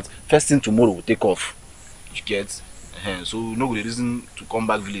 So that first thing tomorrow we'll take off. You get? So no good reason to come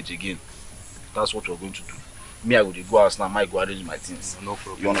back village again. That's what we're going to do. Me, I go house now, Mike go arrange my things. No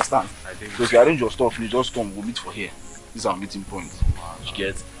problem. You understand? So if you arrange your stuff, you just come, we'll meet for here. This is our meeting point. You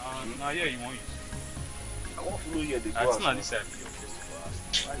get? Now yeah, you want use. I won't follow here, they go I think house. this side be your place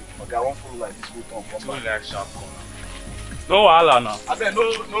to go. Okay, I won't follow like this, go come It's only back. like sharp corner. No wahala now. I said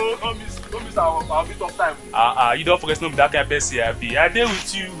no miss our bit of time. You don't forget no be that kind of person I be. I dey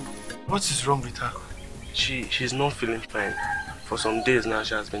with you. What is wrong with her? She's not feeling fine. For some days now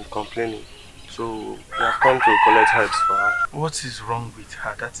she has been complaining. So we have come to collect herbs for her. What is wrong with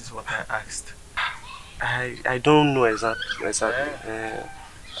her? That is what I asked. I don't know exactly.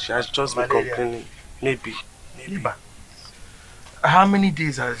 She has just been Malaria. complaining. Maybe. Iba. How many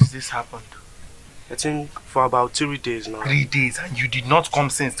days has this happened? I think for about 3 days now. 3 days, and you did not come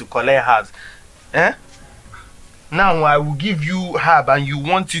since to collect herbs. Eh? Now I will give you herb and you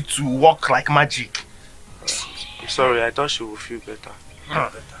want it to work like magic. I'm sorry, I thought she would feel better.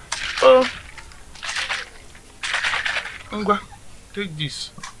 Ngwa, take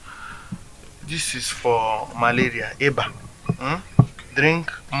this. This is for malaria, Eba.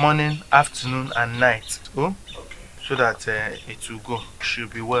 Drink morning, afternoon and night. Oh? So that it will go. She'll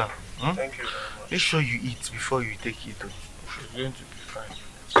be well. Thank you very much. Make sure you eat before you take it. She's going to be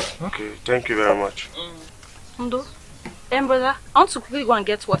fine. Okay, thank you very much. Ndo, brother, I want to quickly go and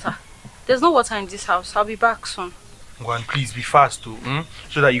get water. There's no water in this house. I'll be back soon. Go and please be fast too,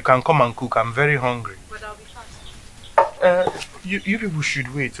 so that you can come and cook. I'm very hungry. But I'll be fast. You people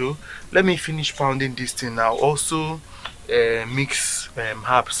should wait. Oh, let me finish pounding this thing now. Also, mix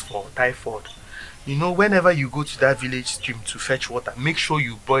herbs for typhoid. You know, whenever you go to that village stream to fetch water, make sure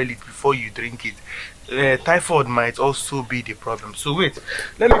you boil it before you drink it. Typhoid might also be the problem. So wait,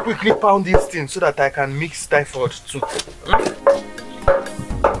 let me quickly pound this thing so that I can mix typhoid too.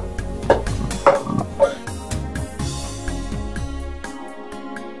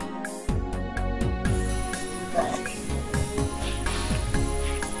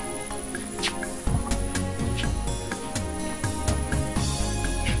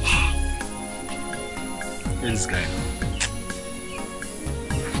 This guy.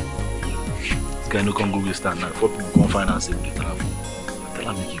 This guy no come go waste time now. Before people come find out say we travel. Tell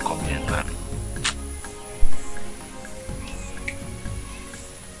him make he come here now.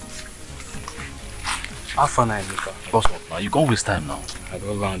 How far now, Emeka? What's up now? You can't waste time now. I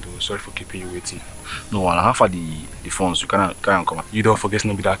don't land. Sorry for keeping you waiting. No, and how far the funds? You can't come. You don't forget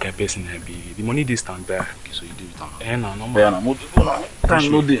no be that kind of person. The money they stand there. Okay, so you do it now. No Yeah, no,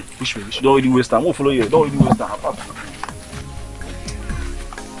 time no day. Push me. Don't really waste time. We'll follow you. Don't really waste time.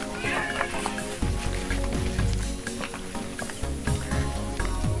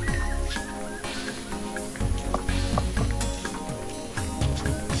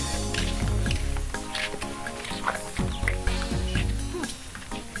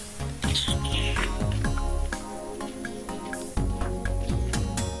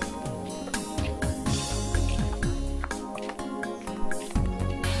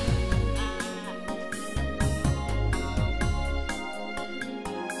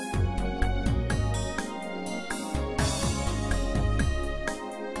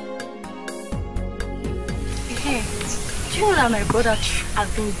 Hey, do you know that my brother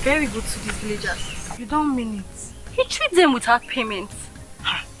has been very good to these villagers? You don't mean it. He treats them without payment.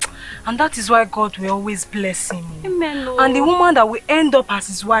 And that is why God will always bless him. Amen. Oh. And the woman that will end up as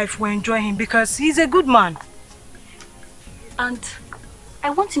his wife will enjoy him because he's a good man. And I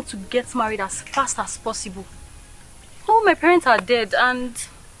want him to get married as fast as possible. Oh, my parents are dead and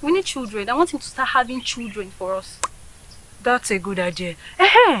we need children. I want him to start having children for us. That's a good idea.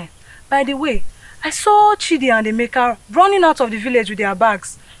 By the way, I saw Chidi and Emeka running out of the village with their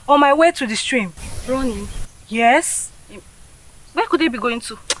bags on my way to the stream. Running? Yes. Where could they be going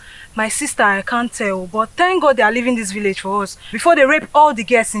to? My sister, I can't tell, but thank God they are leaving this village for us before they rape all the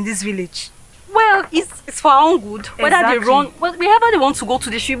girls in this village. Well, it's for our own good. Exactly. Whether they run, wherever they want to go to,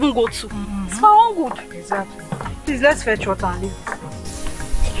 they should even go to. It's for our own good. Exactly. Please, let's fetch water and leave.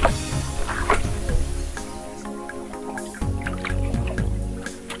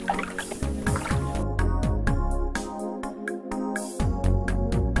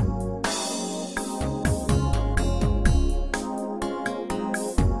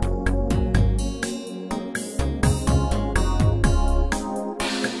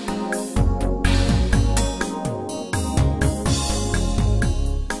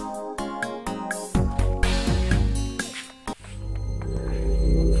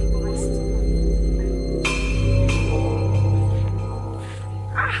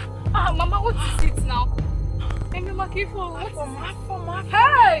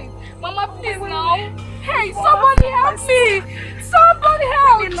 Hey, Mama, please now. Hey, somebody help me. Somebody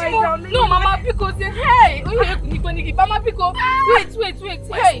help. No, Mama, because hey, Mama, because wait.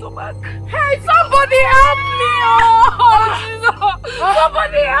 Hey, somebody help me. Oh,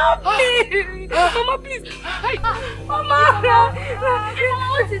 somebody help me. Mama, please. Hey,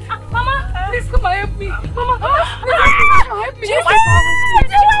 Mama, please come and help me. Mama, help me.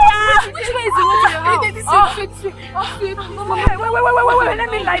 Which way is the road to your house? This way. Mama, wait. Let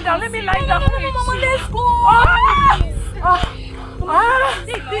me lie down. Mama, let's go.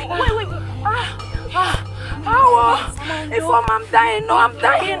 Wait. If I'm dying, no, I'm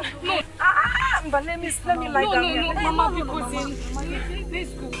dying. No. But let me lie down. No, Mama, because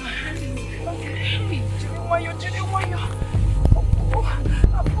let's go.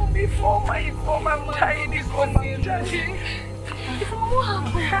 Before I'm dying, it's on my dying.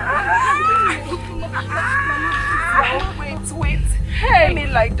 Wait. Hey. Let me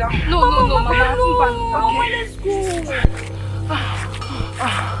lie down. No, Mama. Okay, let's go.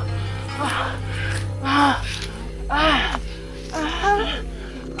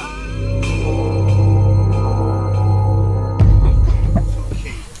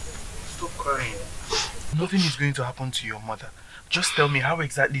 Okay, stop crying. Nothing is going to happen to your mother. Just tell me, how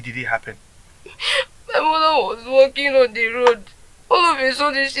exactly did it happen? My mother was walking on the road. All of a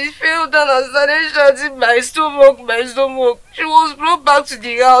sudden, she fell down and started shouting, my stomach. She was brought back to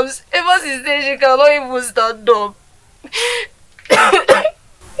the house. Ever since then, she cannot even stand up.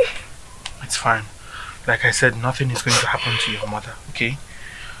 It's fine. Like I said, nothing is going to happen to your mother, okay?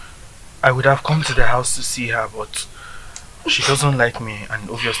 I would have come to the house to see her, but she doesn't like me, and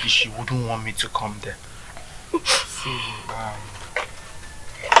obviously she wouldn't want me to come there. So,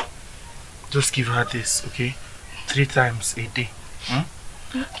 just give her this, okay? 3 times a day.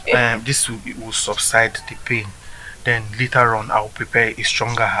 Okay. This will subside the pain. Then later on, I'll prepare a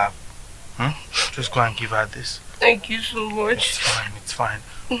stronger herb. Just go and give her this. Thank you so much. It's fine.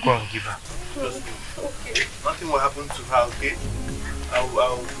 Go and give her. Just go. Okay. Nothing will happen to her, okay?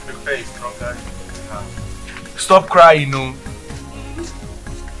 I'll prepare a stronger herb. Stop crying, no.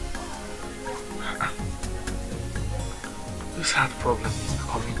 This heart problem is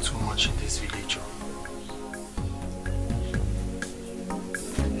becoming too much in this village.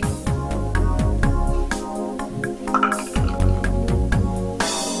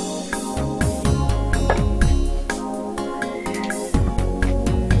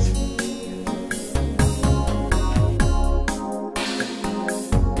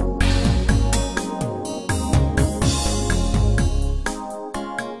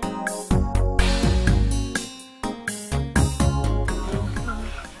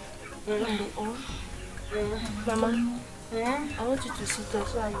 Mama, I want you to sit down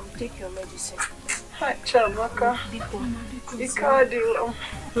so I will take your medicine. Hi, Chamaka.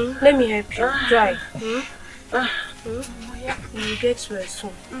 Let me help you. Try. You will get well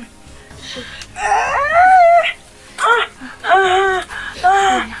soon.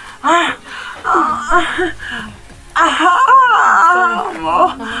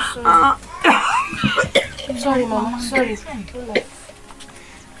 Sorry, Mama. Sorry.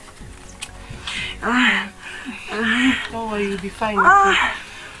 Don't worry, you'll be fine. Okay?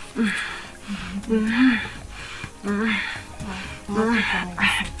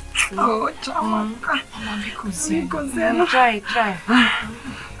 Oh, Chamaka. Try.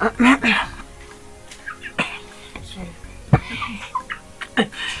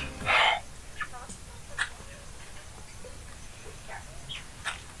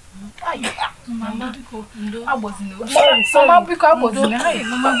 Mama, I was in Sorry.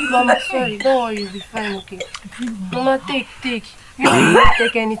 Mama, sorry. Don't worry, you'll be fine, okay? Mama, take. You don't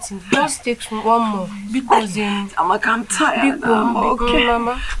take anything. Just take one more. Because I'm tired. Okay,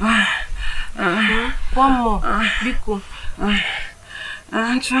 Mama. One more. Biko.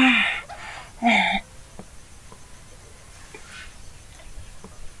 Try.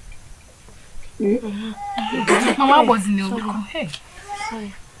 Mama was in the Hey.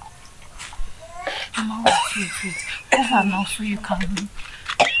 Sorry. Mama, wait. Over now so you can.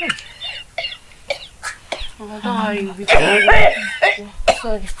 Hey. Mama, don't worry, you'll be fine.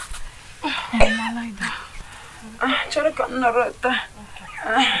 Sorry. Mama, like that.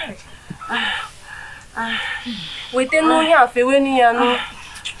 Wait, no, here, when you are no.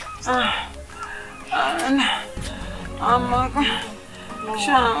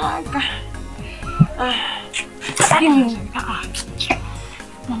 Give me.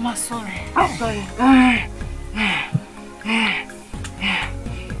 Mama, sorry.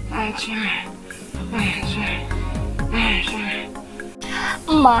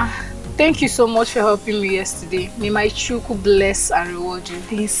 Ma, thank you so much for helping me yesterday. May my Chuku bless and reward you.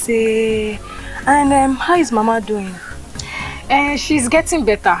 Please say. And how is Mama doing? She's getting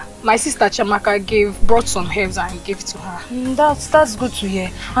better. My sister Chamaka brought some herbs and gave it to her. That's good to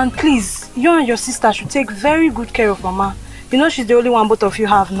hear. And please, you and your sister should take very good care of Mama. You know she's the only one both of you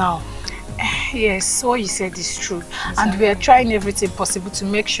have now. Yes, what you said is true. And we are trying everything possible to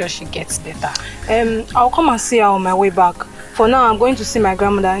make sure she gets better. I'll come and see her on my way back. For now, I'm going to see my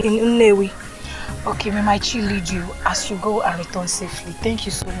grandmother in Nnewi. Okay, may my chi lead you as you go and return safely. Thank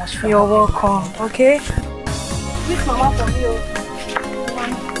you so much for You're welcome, okay? Meet Mama for me.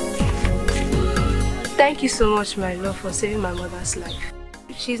 Thank you so much, my love, for saving my mother's life.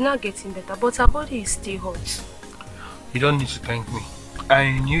 She's not getting better, but her body is still hot. You don't need to thank me.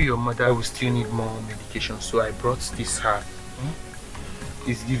 I knew your mother will still need more medication, so I brought this herb.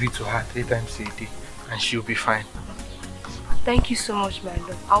 Please give it to her 3 times a day and she'll be fine. Thank you so much, my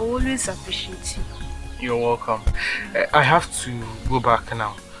love. I will always appreciate you. You're welcome. I have to go back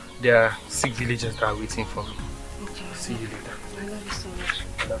now. There are sick villagers that are waiting for me. Okay. See you later. I love you so much.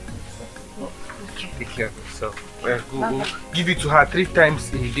 I love you so. Okay. Take care of yourself. Go. Give it to her 3 times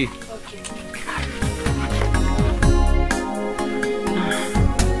a day. Okay.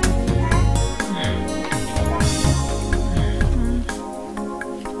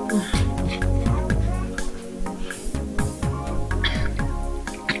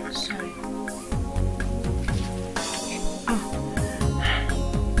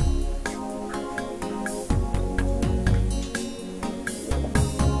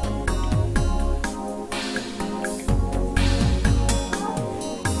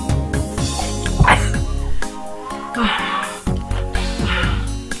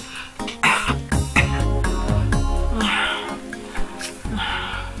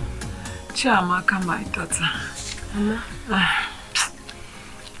 Chamaka, my daughter. Mama.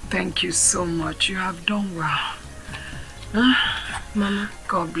 Thank you so much. You have done well. Mama.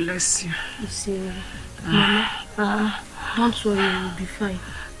 God bless you. You see, Mama, don't worry, you'll be fine.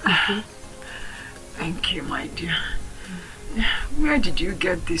 Okay? Thank you, my dear. Where did you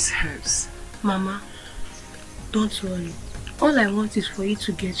get these herbs? Mama, don't worry. All I want is for you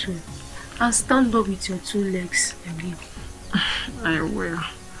to get well and stand up with your 2 legs again. I will,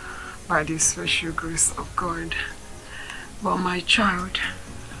 by the special grace of God. But my child,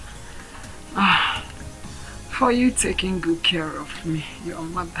 for you taking good care of me, your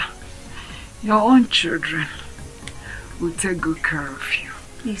mother, your own children will take good care of you.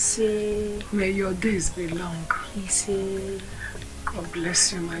 May your days be long. God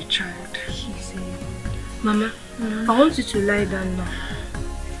bless you, my child. Mama, I want you to lie down now,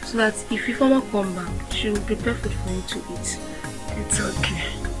 so that if your mama come back, she will prepare food for you to eat. It's okay.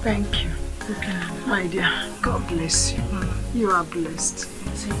 Thank you. Okay, Mama. My dear, God bless you. You are blessed.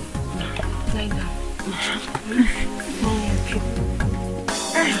 Lie down.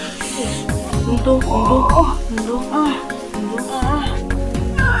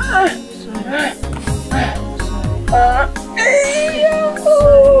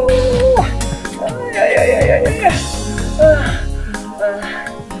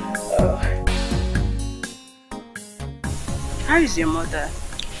 How is your mother?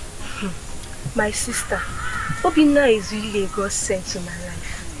 My sister, Obina is really a God sent to my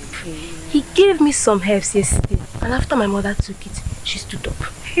life. He gave me some herbs yesterday, and after my mother took it, she stood up.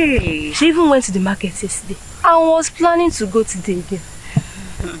 Hey! She even went to the market yesterday and was planning to go today again.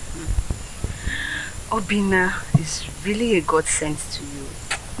 Obina is really a God sent to you.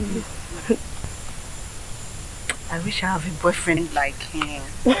 I wish I have a boyfriend like him.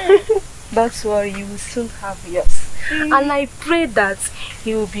 That's why you will soon have yours. And I pray that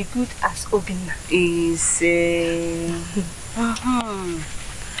he will be good as Obina.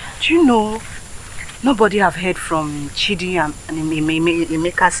 Do you know, nobody have heard from Chidi and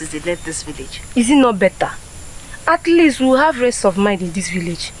Emeka since they left this village. Is it not better? At least we'll have rest of mind in this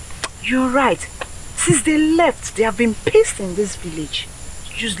village. You're right. Since they left, they have been pissed in this village.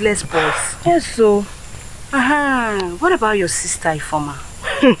 Useless boys. Yes, so. What about your sister, Ifoma?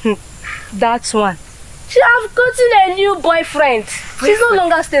 That one. She have gotten a new boyfriend. She's no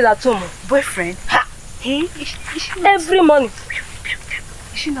longer stays at home. Boyfriend? Hey, every morning.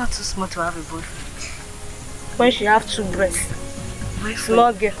 Is she not too smart to have a boyfriend? When she have 2 breasts.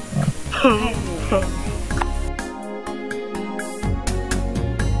 Small girl.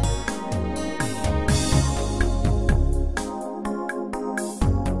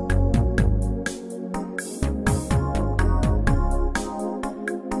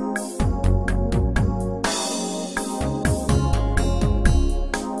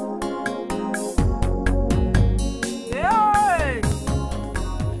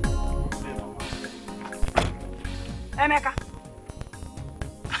 Emeka.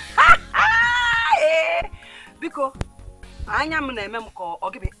 Biko, anya m na emem ko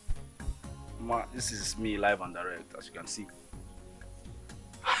ogibe. Ma, this is me live and direct, as you can see.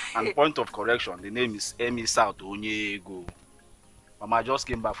 And point of correction, the name is Emi South Onyego. Mama, I just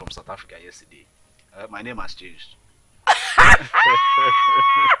came back from South Africa yesterday. My name has changed.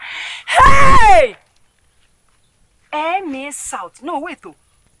 Hey! Emi South. No, wait though.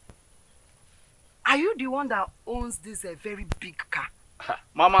 Are you the one that owns this very big car?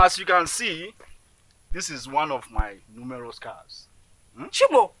 Mama, as you can see, this is one of my numerous cars.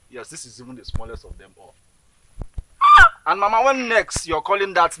 Chibo? Yes, this is even the smallest of them all. And Mama, when next you're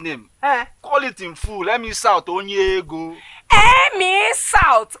calling that name, call it in full. Emi South Onyego. Emi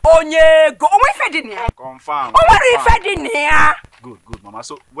South Onyego. Confirm. Good, Mama.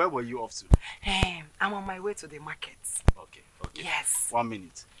 So, where were you off to? I'm on my way to the market. Okay. Yes. 1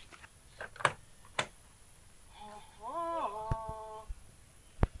 minute.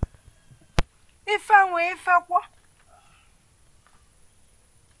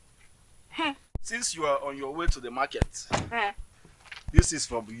 Since you are on your way to the market, this is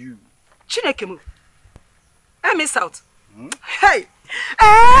from you. Chinekemu. Emi South. Hey!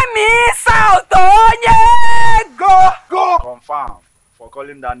 Emi South Onyego! Go! Confirm. For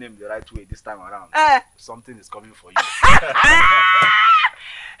calling that name the right way this time around. Something is coming for you.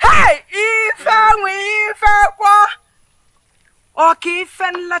 Hey!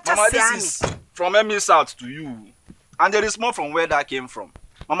 Mama, this is from Emi South to you. And there is more from where that came from.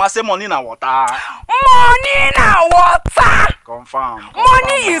 Mama say money na water. Money na water. Confirm.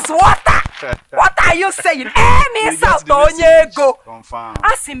 Money is water. What are you saying? Emi South Onyego. Confirm.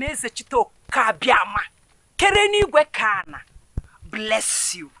 Asimeze chito kabiama. Kereni gwe kana.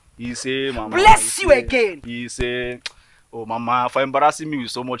 Bless you. He say, Mama. Bless you again. He say, oh Mama, for embarrassing me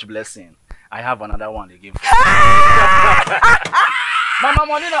with so much blessing, I have another one again. Mama,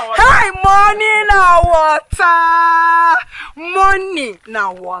 money na water. Hey, money na water. Money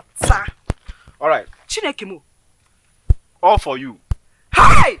na water. All right. Chinekemu. All for you.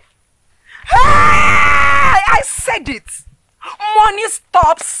 Hey! Hey! I said it. Money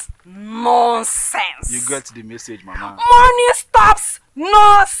stops nonsense. You get the message, Mama. Money stops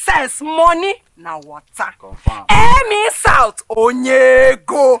nonsense. Money na water. Confirm. Emi South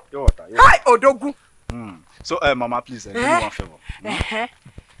Onyego. Your water. Hi Odogu. So, Mama, please do me one favor.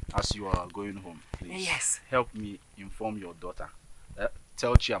 As you are going home, please help me inform your daughter.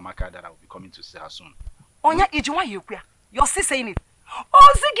 Tell Chiamaka that I will be coming to see her soon. Onya Ijuwa Yukwia. You're still saying it.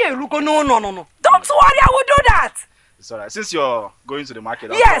 Oh, Zige, no. Don't worry, I will do that. It's alright. Since you're going to the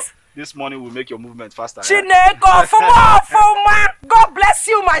market, this morning will make your movement faster. Chineko, God bless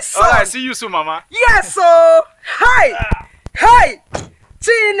you, my son. Alright, see you soon, Mama. Yes, so. Hi.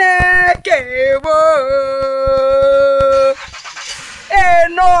 Chineke,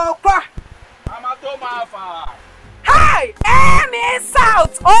 Enokwa. Mama Tomafa. Hi, Emi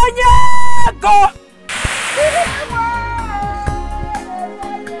South Onyego.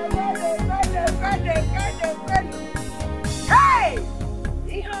 Hey!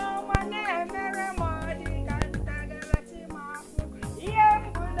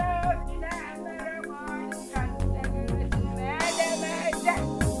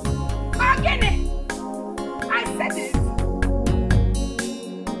 I said it.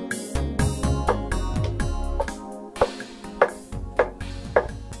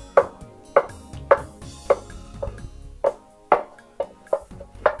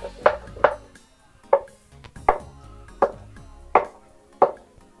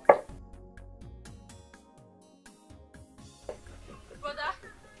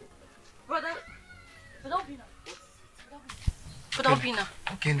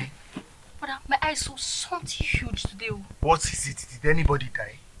 Okay. Brother, my eyes saw something huge today. What is it? Did anybody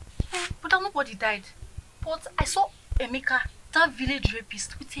die? Brother, nobody died. But I saw Emeka, that village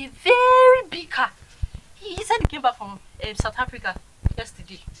rapist, with a very big car. He said he came back from South Africa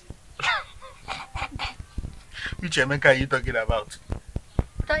yesterday. Which Emeka are you talking about?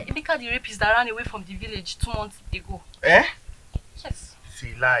 That Emeka, the rapist that ran away from the village 2 months ago. Eh? Yes. It's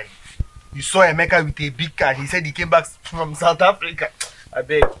a lie. You saw Emeka with a big car. He said he came back from South Africa. I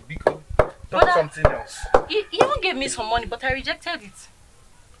beg, Biko, talk something else. He even gave me some money, but I rejected it.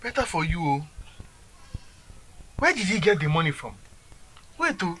 Better for you. Where did he get the money from?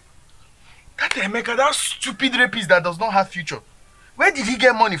 Wait, that Emeka, that stupid rapist that does not have future. Where did he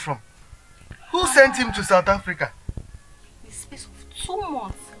get money from? Who sent him to South Africa? In the space of 2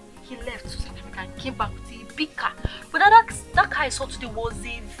 months, he left to South Africa and came back with a big car. But that car I saw today was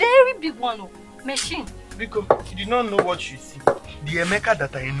a very big one, machine. Because you did not know what you see. The Emeka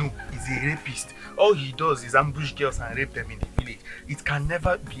that I know is a rapist. All he does is ambush girls and rape them in the village. It can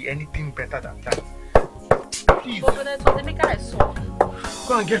never be anything better than that. Please. But it was Emeka I saw.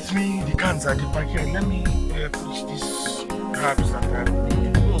 Go and get me the cans at the back here. Let me push these crabs that I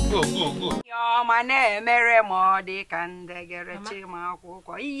need. Go. Your man mere modi kandegere chima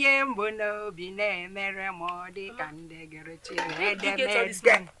kwukwo iye mbono bi na mere modi kandegere chima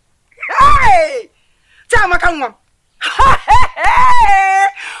edemede. Hey! Chiamaka nwa.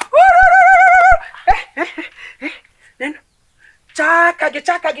 Then chaka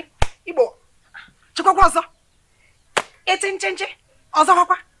gi Igbo. Chikwa ọzọ. Echinchinchi ọzọ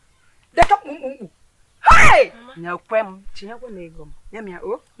kwakwa. Deka mummu. Hey! Nyakwem, chinyakwa na ego m. Nyamia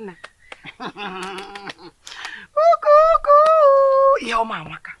na. Kuku. Yo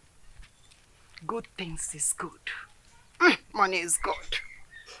mamaka. Good things is good. Money is good.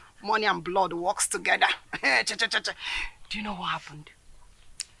 Money and blood works together. Do you know what happened?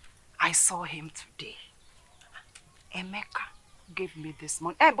 I saw him today. Emeka gave me this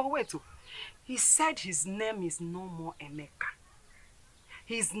money. But wait, he said his name is no more Emeka.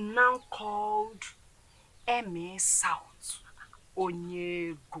 He's now called Emi South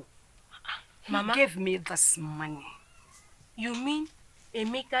Onyego. Mama, he gave me this money. You mean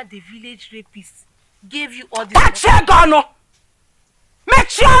Emeka, the village rapist, gave you all this money?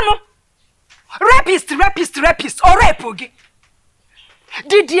 Mechiano! Rapist, or rape.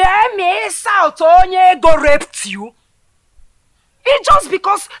 Did the Emi South Onyego raped you? It's just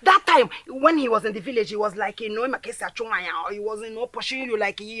because that time when he was in the village, he was like, he wasn't pushing you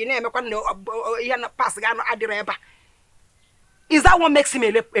like he pass. Is that what makes him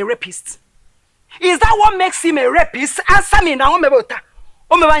a rapist? Is that what makes him a rapist? Answer me now. You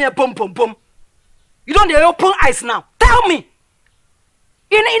don't open eyes now. Tell me.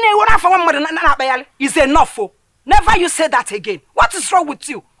 Is enough. Never you say that again. What is wrong with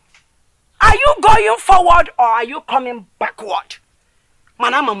you? Are you going forward or are you coming backward?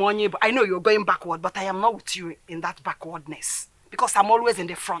 Manama, I know you're going backward, but I am not with you in that backwardness. Because I'm always in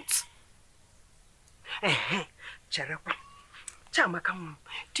the front. Chamaka,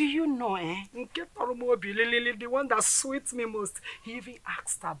 do you know, the one that sweets me most, he even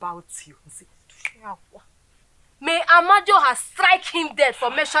asked about you. May Amadio has strike him dead for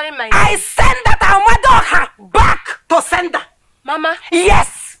measuring my name. I send that Amadio back to sender. Mama?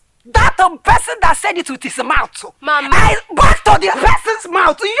 Yes! That person that said it with his mouth. Mama? I back to the person's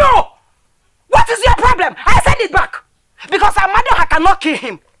mouth. You! What is your problem? I send it back. Because Amadio cannot kill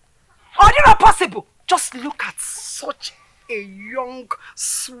him. Or possible. Just look at such a young,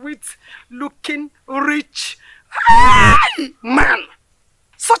 sweet-looking, rich man.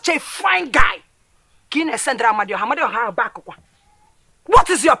 Such a fine guy. What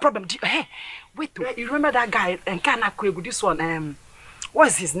is your problem? Hey, wait, you remember that guy? This one,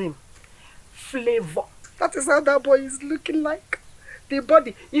 what's his name? Flavor. That is how that boy is looking like. The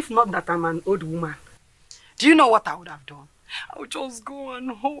body. If not that I'm an old woman. Do you know what I would have done? I would just go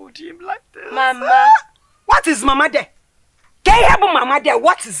and hold him like this. Mama. What is Mama there? Can you help Mama there?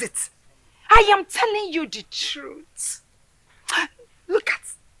 What is it? I am telling you the truth. Look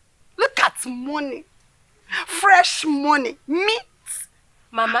at money. Fresh money. Meat.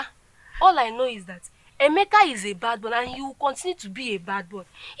 Mama, all I know is that Emeka is a bad boy and he will continue to be a bad boy.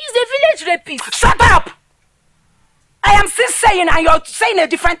 He's a village rapist. Shut up! I am still saying and you're saying a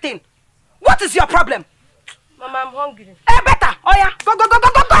different thing. What is your problem? Mama, I'm hungry. Better. Oh yeah,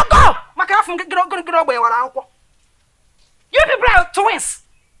 go. You people are twins.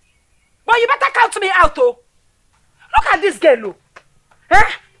 But you better count me out, oh. Look at this girl, oh.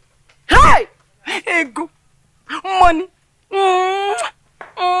 Eh? Hey! Hey, go. Money.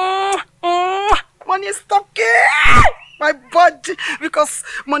 Money is talking my body because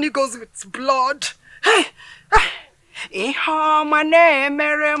money goes with blood. Hey!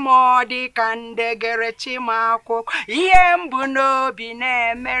 Mere modi kande gerechi mako yembu no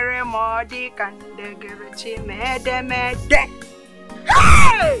bine mere modi kande gerechi mede.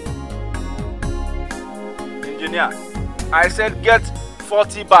 Hey! Engineer, I said get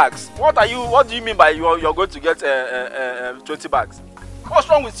 40 bags. What do you mean by you're going to get 20 bags? What's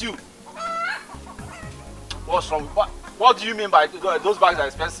wrong with you? What's wrong? What do you mean by those bags are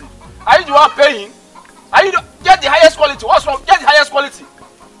expensive? Are you the one paying? Are you get the highest quality? What's wrong? Get the highest quality.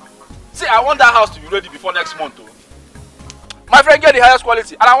 See, I want that house to be ready before next month, oh. My friend, get the highest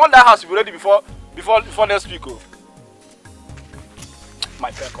quality, and I want that house to be ready before next week, oh.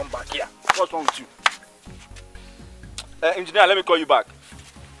 My friend, come back here. What's wrong with you? Engineer, let me call you back.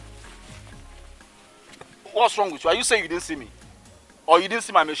 What's wrong with you? Are you saying you didn't see me? Or you didn't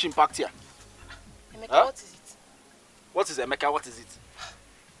see my machine packed here? Emeka, huh? What is it? What is Emeka? What is it?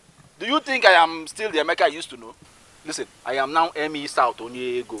 Do you think I am still the Emeka I used to know? Listen, I am now ME South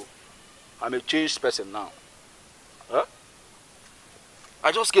Onyego. I'm a changed person now. Huh?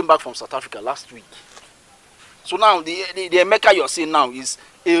 I just came back from South Africa last week. So now the Emeka you're seeing now is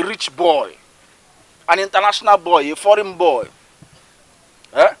a rich boy. An international boy, a foreign boy.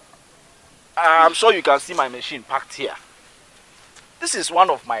 Huh? I'm sure you can see my machine packed here. This is one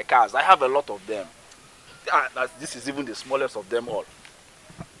of my cars. I have a lot of them. This is even the smallest of them all.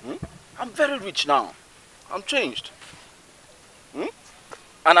 I'm very rich now. I'm changed.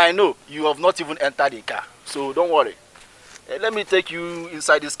 And I know you have not even entered the car. So don't worry. Let me take you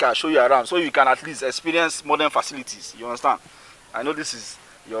inside this car, show you around, so you can at least experience modern facilities. You understand? I know this is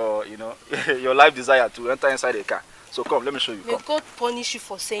your, your life desire to enter inside a car. So come, let me show you. May God punish you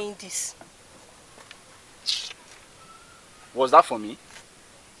for saying this. Was that for me?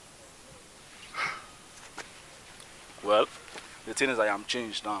 Well, the thing is I am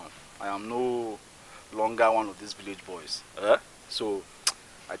changed now. I am no longer one of these village boys. So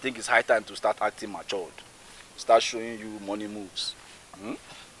I think it's high time to start acting matured. Start showing you money moves.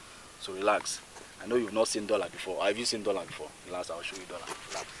 So relax. I know you've not seen dollar before. Have you seen dollar before? Relax, I'll show you dollar.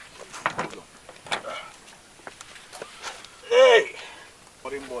 Relax. Hold on. Hey!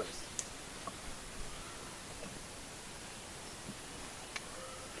 Foreign boys.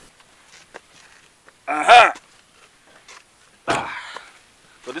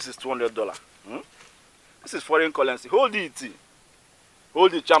 So this is $200. This is foreign currency. Hold it.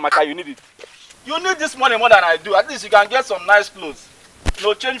 Hold it, Chamaka. You need it. You need this money more than I do. At least you can get some nice clothes.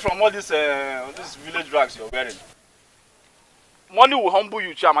 No change from all this village rags you're wearing. Money will humble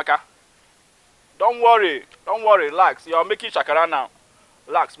you, Chamaka. Don't worry. Don't worry. Relax. You're making shakara now.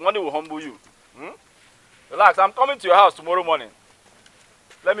 Relax. Money will humble you. Relax. I'm coming to your house tomorrow morning.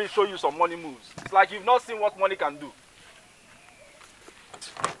 Let me show you some money moves. It's like you've not seen what money can do.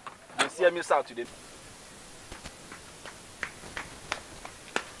 You see me out today.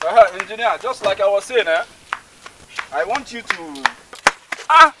 Engineer, just like I was saying, I want you to...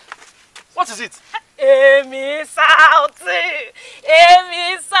 what is it? Emi South,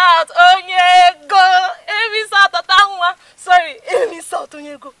 Emi South Onyego. Emi South Otangwa. Sorry, Emi South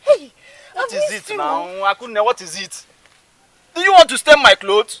Onyego. Hey, what is it now? Akunne, what is it? Do you want to stain my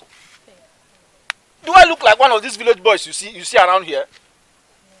clothes? Do I look like one of these village boys you see around here?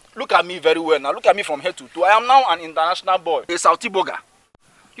 Look at me very well now. Look at me from head to toe. I am now an international boy, a South Boga.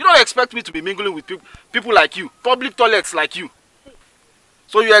 You don't expect me to be mingling with people like you, public toilets like you.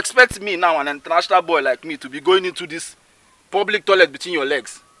 So you expect me now, an international boy like me, to be going into this public toilet between your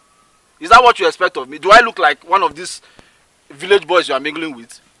legs? Is that what you expect of me? Do I look like one of these village boys you are mingling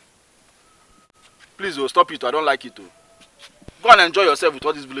with? Please, stop it. I don't like it. Go and enjoy yourself with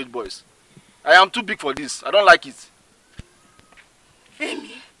all these village boys. I am too big for this. I don't like it.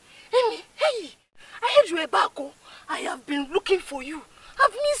 Emi, hey! I heard you were back. Oh. I have been looking for you.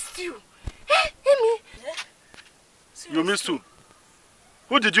 I've missed you. Hey, Emi. Yeah. You missed who?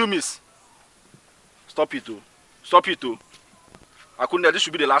 Who did you miss? Stop it, Stop it, Akunne, this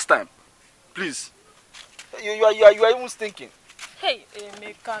should be the last time. Please. You are even stinking. Hey,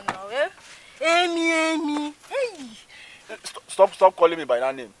 Emi, can now, eh? Emi. Hey. Stop calling me by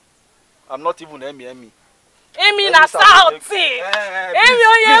that name. I'm not even Emi. Emi na South. Emi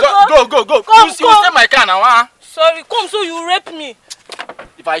Onyego. Go. Come, you stay my car now, huh? Sorry, come so you rape me.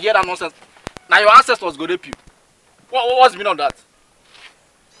 If I hear that nonsense, now your ancestors go rape you. What's the meaning of that?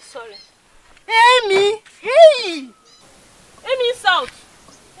 Sorry. Emi, hey! Emi South.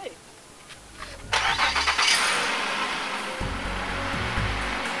 Hey.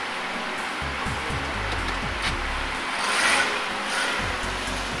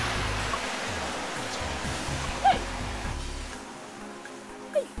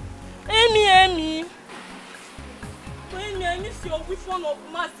 Emi. Emi, I miss your weapon of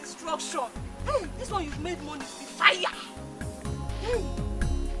mass destruction. Hey, this one you've made money with fire. Hey.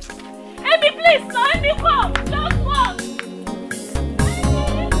 Emi, please, now Emi, come. Just walk.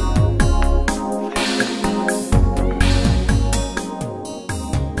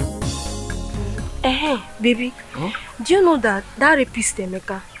 Baby, do you know that rapist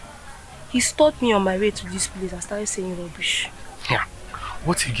Emeka, he stopped me on my way to this place and started saying rubbish. Yeah.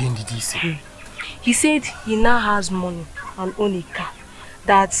 What again did he say? He said he now has money and own a car.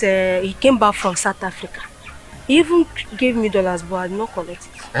 That he came back from South Africa. He even gave me dollars, but I did not collect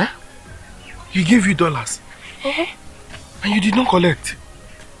it. Eh? He gave you dollars? And you did not collect?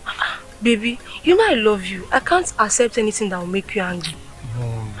 Baby, you know I love you. I can't accept anything that will make you angry.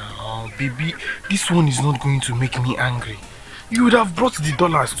 No, baby. This one is not going to make me angry. You would have brought the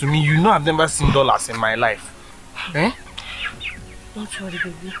dollars to me. You know I've never seen dollars in my life. Eh? Don't worry,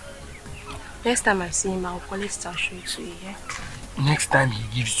 baby. Next time I see him, I'll collect it and show it to you, yeah? Next time he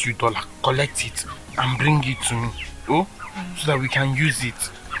gives you $1, collect it and bring it to me. Oh? So that we can use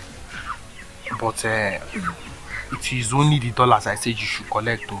it. But it is only the dollars I said you should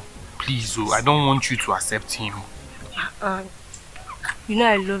collect, oh. Please, oh. I don't want you to accept him. You know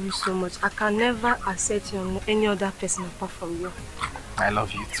I love you so much. I can never accept you on any other person apart from you. I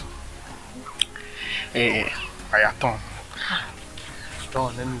love you too. Hey, Ayaton.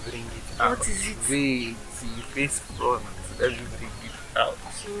 Don't let me bring it out. What is it? Wait, see, face front. Let me bring it out.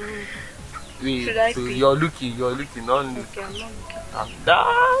 Wait, should I so pay? you're looking, don't look. Okay, I'm not looking. I'm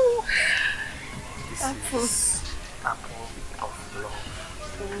down. This Apple. is apple of love.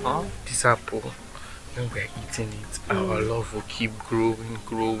 Huh? This apple, when we're eating it, our love will keep growing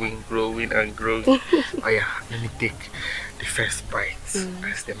and growing. Oh yeah, let me take the first bite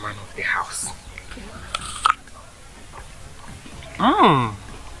as the man of the house.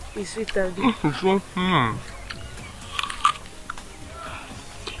 It's sweet, Daddy.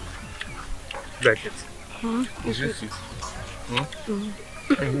 Like it? Is it sweet?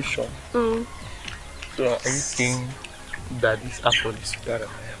 Are you sure? So are you saying that this apple is sweeter than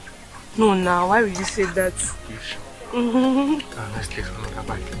I am? No, now, why would you say that? You sure? Let's take another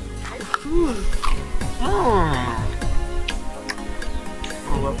bite.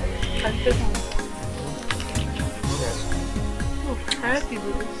 I'll take one. I like it,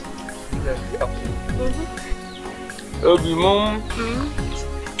 baby. Obi, Mom.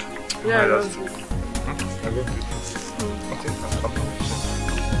 Yeah, I love you. I love you.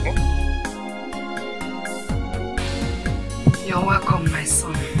 You're welcome, my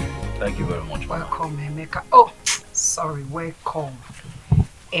son. Thank you very much, Mama. Welcome, Emeka. Oh, sorry, welcome.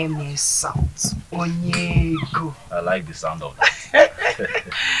 Emi South Onyego. I like the sound of that.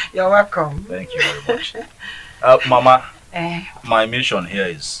 You're welcome. Thank you very much. Mama, Eh? my mission here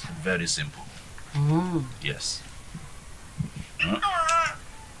is very simple. Yes.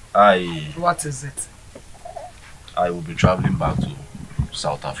 What is it? I will be traveling back to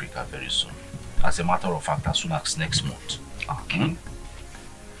South Africa very soon. As a matter of fact, as soon as next month. Okay.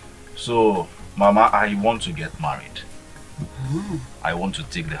 So, Mama, I want to get married. I want to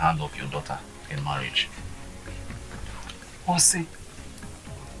take the hand of your daughter in marriage. Ose?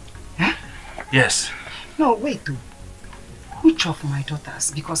 Huh? Yes. No, wait though. Which of my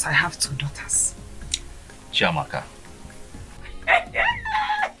daughters? Because I have 2 daughters. Chiamaka.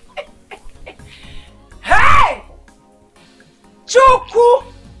 Hey! Chuku!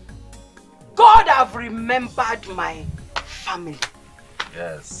 God have remembered my family.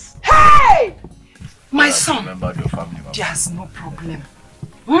 Yes. Hey! My God son. Remembered your family, Mama. There's no problem.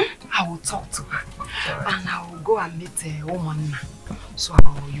 I will talk to her. Right. And I will go and meet a woman. So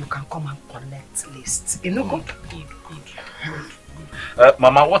you can come and collect lists. You know, good.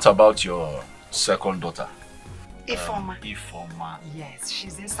 Mama, what about your second daughter? Ifeoma. Ifeoma. Yes,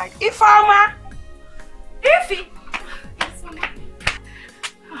 she's inside. Ifeoma! Ify!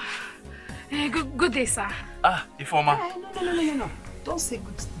 Good day, sir. Ah, Ifeoma. No. Don't say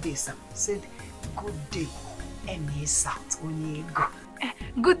good day, sir. Say good day. Emi South Onyego.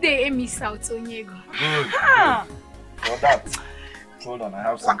 Good day, Emi South Onyego. Good. For that, hold on, I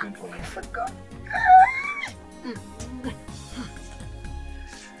have something for you. I forgot.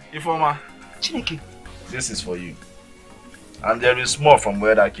 Ifeoma. Chineke. This is for you. And there is more from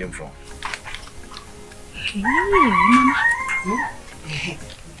where that came from.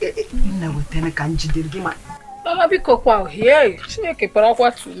 Mama, biko kwa here. Chineke para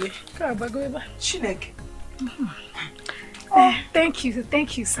kwa tule. Ka bago eba. Chineke. Thank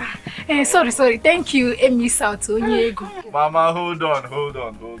you, sir. Sorry. Thank you, Emi South Onyego. Mama, hold on.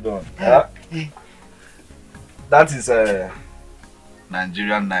 That is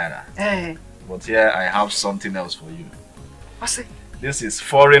Nigerian naira. But here I have something else for you. What's it? This is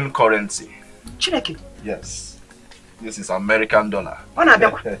foreign currency. Chineke. Yes. This is American dollar. More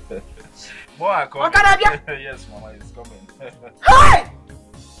are coming. Yes, Mama, it's coming. Hey!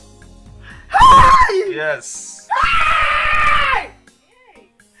 Hey! Yes. Hey!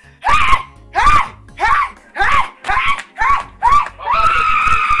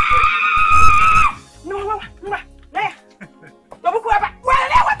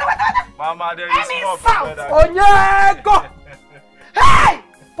 Mama, there is more from where that Onyego! Hey!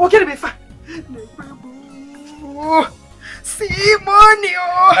 Okay, be fine. See money,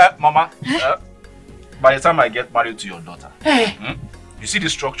 Mama, by the time I get married to your daughter, you see the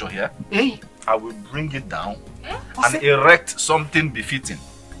structure here? I will bring it down and erect something befitting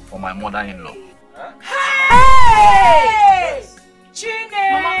for my mother-in-law. Hey!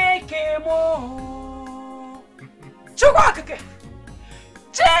 Chineke mo. Chukwu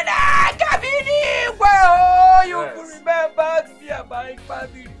Chineke binigwe oh, you remember to be a my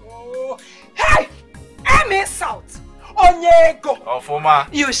family oh. Hey! Emi South Onyego. Ofoma.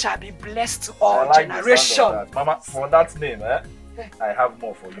 You shall be blessed to all generations. Mama, for that name, I have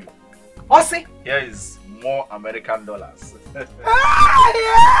more for you. Ose? Here is more American dollars.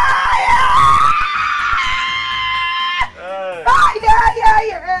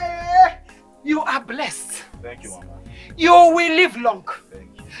 You are blessed. Thank you, Mama. You will live long.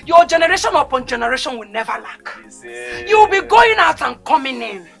 Thank you. Your generation upon generation will never lack. You will be going out and coming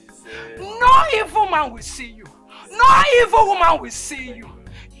in. No evil man will see you. No evil woman will see you.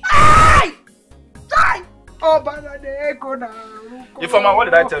 Hey! Die! Ifeoma, what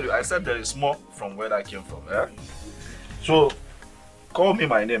did I tell you? I said there is more from where that came from. So, call me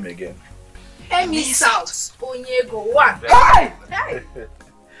my name again. Emi South Onyego 1. Hey!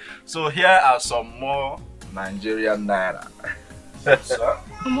 So here are some more Nigerian naira.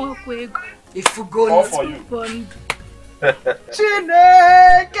 If you go all for you.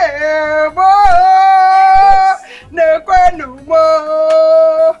 Chineke mo nekwenu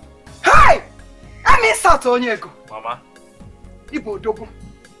mo. Hey! Emi South Onyego. Mama. Ibo odogu.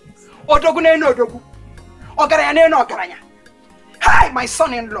 Odogu na eno odogu. Ogaranya na eno ogaranya. Hey, my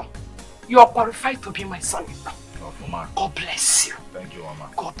son-in-law. You are qualified to be my son-in-law. God bless you. Thank you, Mama.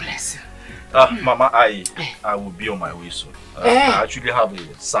 God bless you. Mama, I will be on my way soon. I actually have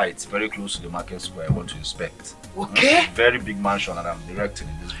a site very close to the market square I want to inspect. Okay. Very big mansion and I'm directing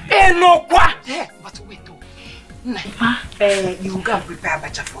in this video. Eh, no, what? But wait, though. You go and prepare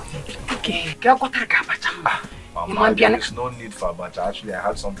abacha for him. Okay. Mama, there is no need for abacha. Actually, I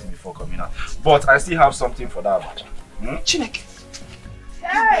had something before coming out. But I still have something for that abacha. Chineke.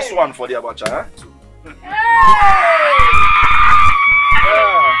 This one for the abacha, Hey!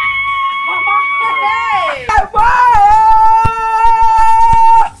 Mama, hey!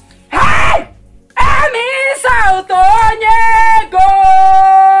 Hey! Emi South Onyego!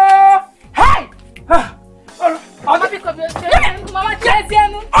 Hey! Mama, because Mama, okay,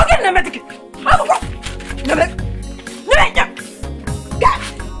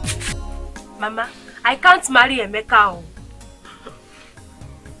 Mama, I can't marry Emeka.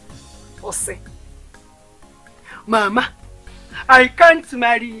 Ose. Mama, I can't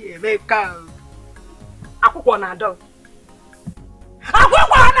marry Emeka. Akwụkwọ na-adọ.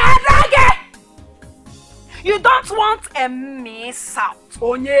 Akwụkwọ na-adọ. You don't want a miss out,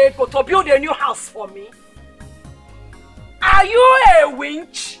 Onyeko, to build a new house for me? Are you a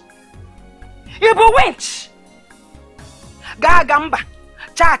winch? You be winch? Gagamba,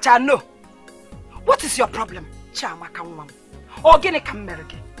 cha no. What is your problem, Chiamaka nwam? Or gini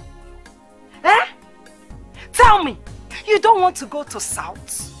kamerege? Eh? Tell me, you don't want to go to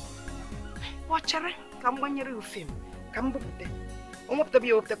South? Watchere, kambanyere ufim, kambupte. Omopte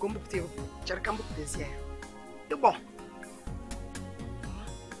bi opte kumbupte, chere kambupte zia. Bon.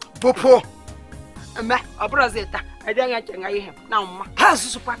 Popo. Eme, obrazeta, adanga chenga ihe. Na mma. Ha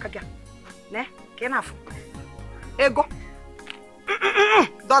susu paka ga. Ne? Kenafu. Ego.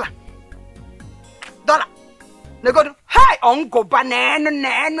 Dollar. Negodo. Hey, ongo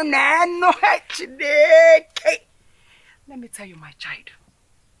banano. Hey, chideke. Let me tell you, my child.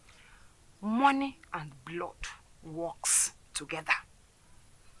 Money and blood works together.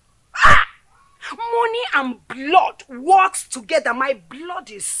 Money and blood works together. My blood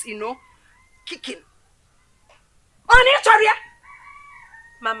is, kicking.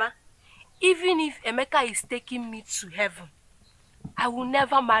 Mama, even if Emeka is taking me to heaven, I will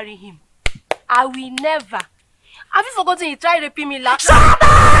never marry him. I will never. Have you forgotten he tried raping me last time? Shut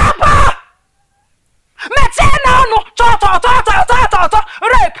up!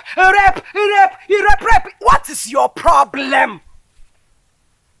 Rape. What is your problem?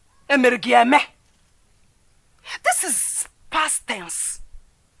 This is past tense.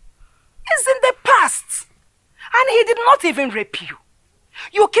 It's in the past. And he did not even rape you.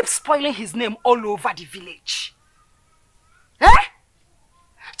 You keep spoiling his name all over the village. Eh?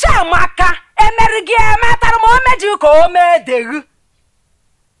 Chamaka,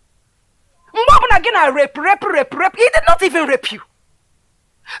 rape. He did not even rape you.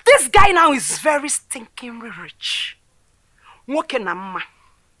 This guy now is very stinking rich. Wokenama.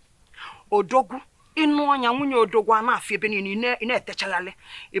 Odogu. Inonya nwunye odogwu ana afie be ni ina etechagale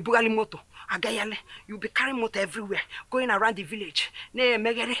ebugali moto agayale. You be carrying motor everywhere, going around the village. Ne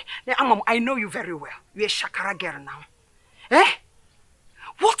megere, ne amam, I know you very well. You a shakara girl now. Eh?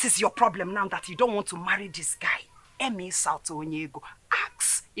 What is your problem now that you don't want to marry this guy? Emi Salto Onyego.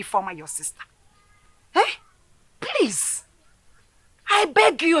 Ask Ifeoma your sister. Eh? Please. I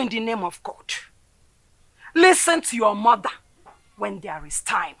beg you in the name of God. Listen to your mother when there is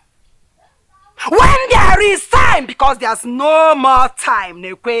time. When there is time, because there's no more time.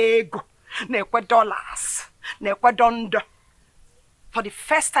 Nekwe ego, nekwe dollars, nekwe dondo. For the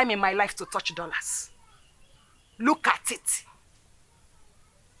first time in my life to touch dollars. Look at it.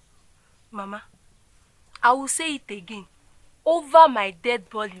 Mama, I will say it again. Over my dead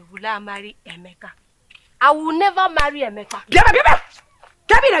body will I marry Emeka. I will never marry Emeka. Biaba!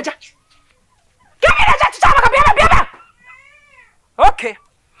 Okay,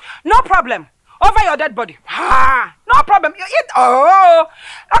 no problem. Over your dead body. No problem.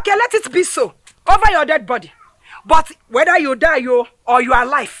 Okay, let it be so. Over your dead body. But whether you die or you are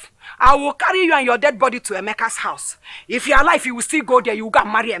alive, I will carry you and your dead body to Emeka's house. If you are alive, you will still go there. You will go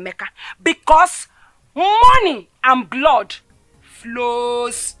and marry Emeka. Because money and blood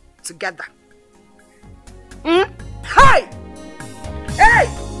flows together. Hey!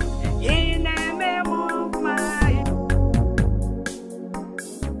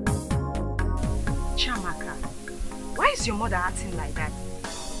 Chiamaka, why is your mother acting like that?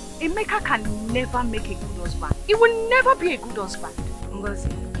 Emeka can never make a good husband. He will never be a good husband.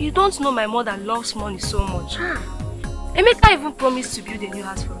 Ngozi, you don't know my mother loves money so much. Emeka even promised to build a new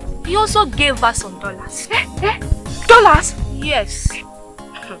house for us. He also gave her some dollars. Dollars? Yes.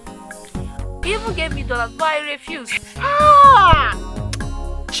 He even gave me dollars, but I refused.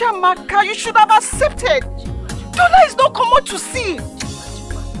 Chiamaka, you should have accepted. Dollar is not common to see.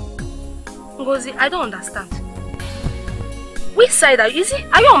 Ngozi, I don't understand. Which side are you?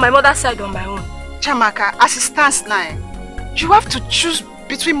 Are you on my mother's side or my own? Chiamaka, as it stands now, you have to choose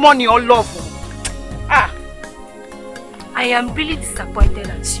between money or love. I am really disappointed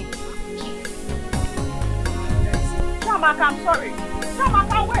at you. Chiamaka, I'm sorry.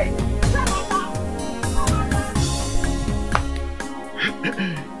 Chiamaka, wait.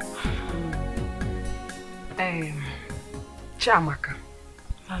 Chiamaka.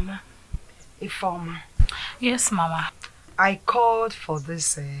 Mama. Ifeoma. Yes, Mama. I called for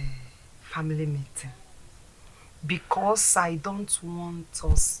this family meeting because I don't want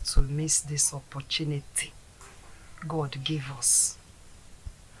us to miss this opportunity God gave us.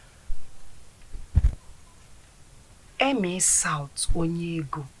 Emi South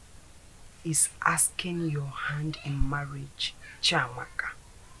Onyego is asking your hand in marriage, Chiamaka.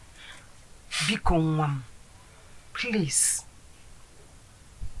 Biko nwam, please.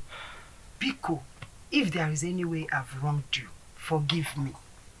 Biko, if there is any way I've wronged you, forgive me.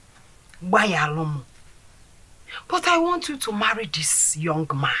 Bayalomo. But I want you to marry this young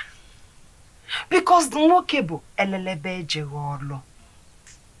man. Because the nwokebo elelebe jewolo.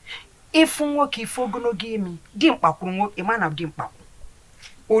 If nwoke ifogono gimi, dimpa kwuru a man of dimpa.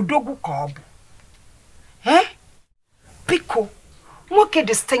 Odogu kobu. Eh? Biko, nwoke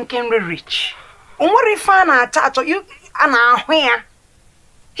is stinkingly rich. Umuri fana atacho you ana where.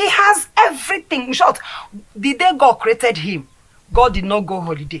 He has everything. In short, the day God created him, God did not go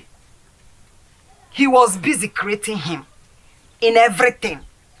holiday. He was busy creating him in everything.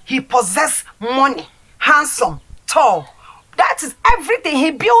 He possessed money, handsome, tall. That is everything.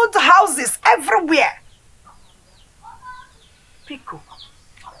 He built houses everywhere. Pico.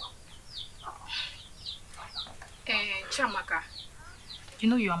 Chiamaka, you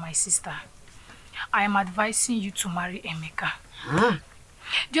know you are my sister. I am advising you to marry Emeka.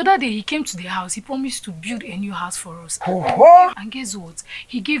 The other day he came to the house. He promised to build a new house for us. And guess what?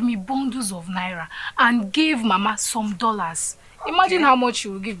 He gave me bundles of naira and gave Mama some dollars. Imagine how much he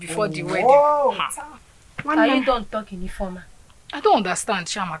will give before the wedding. Are you done talking, Ifeoma? I don't understand,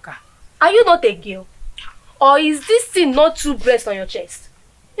 Chiamaka. Are you not a girl? Or is this thing not two breasts on your chest?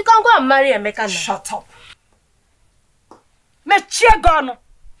 You can go and marry Emeka now. Shut up. Mechiegano.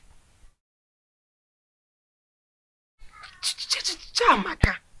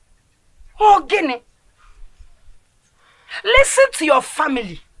 Chiamaka. Oh, Guinea. Listen to your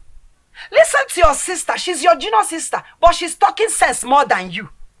family. Listen to your sister. She's your junior sister, but she's talking sense more than you.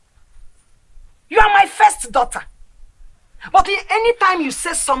 You are my first daughter. But anytime you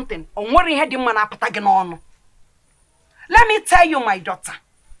say something, let me tell you, my daughter.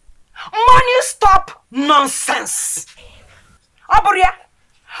 Money stop nonsense. Aburia,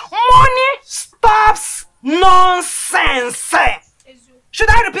 money stops nonsense. Should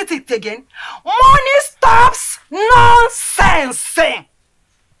I repeat it again? Money stops nonsense.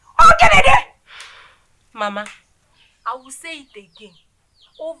 Okay, Mama, I will say it again.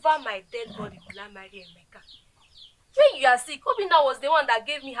 Over my dead body, will I marry Emeka? When you are sick, Obina was the one that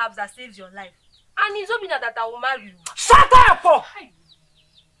gave me herbs that saves your life. And it's Obina that I will marry you. Shut up!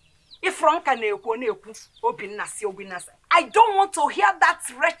 If Franka I don't want to hear that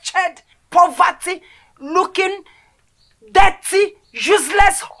wretched, poverty-looking, dirty,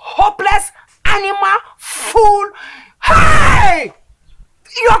 useless, hopeless, animal, fool. Hey!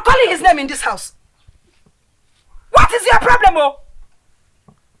 You are calling his name in this house. What is your problem, oh?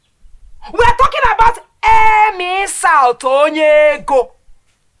 We are talking about Emi South Onyego.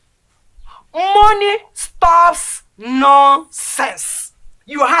 Money stops nonsense.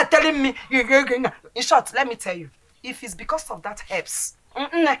 You are telling me. In short, let me tell you. If it's because of that herbs,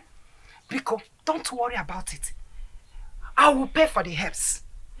 Biko, don't worry about it. I will pay for the herbs.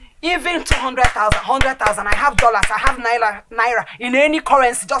 Even 200,000, 100,000. I have dollars. I have naira in any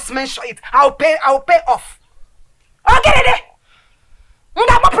currency. Just mention it. I'll pay off. I'll get it. Will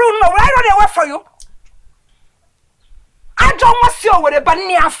I run away for you? I don't want to see you with a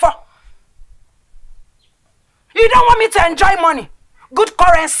banana for. You don't want me to enjoy money, good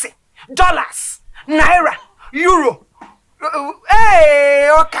currency, dollars, naira, euro. Hey,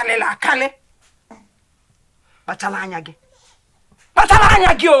 oh, kale. Batalanyagi.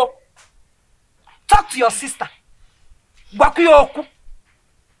 Talk to your sister.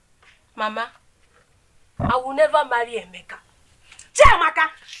 Mama, I will never marry Emeka. Chiamaka,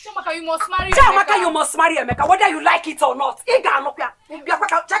 you must marry Chiamaka, you must marry Emeka, whether you like it or not. Check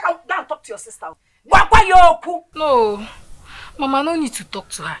out, go and talk to your sister. No. Mama, no need to talk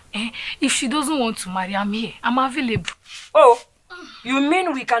to her. If she doesn't want to marry, I'm here. I'm available. Oh, you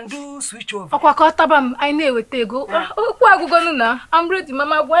mean we can do switch over? I know where to go. I'm ready,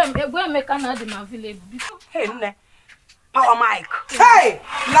 Mama. I'm available. Hey, power mic. Hey,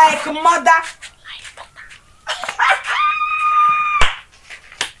 like mother.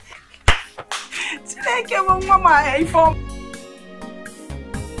 Thank you, Mama.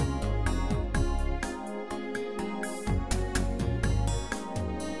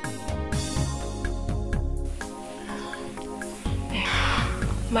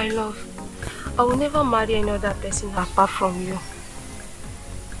 My love, I will never marry any other person apart from you.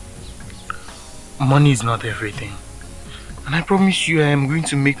 Money is not everything. And I promise you I am going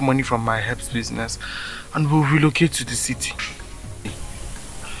to make money from my herbs business and will relocate to the city.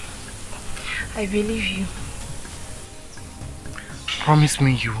 I believe you. Promise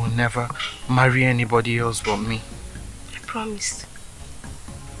me you will never marry anybody else but me. promised.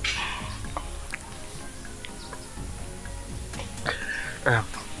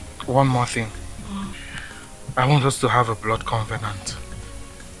 One more thing. I want us to have a blood covenant.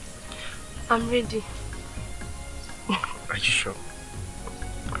 I'm ready. Are you sure?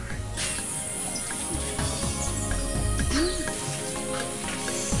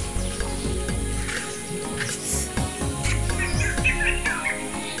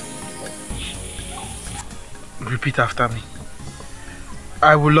 Repeat after me.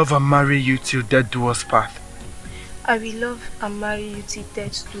 I will love and marry you till death do us part. I will love and marry you till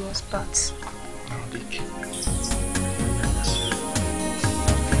death do us part.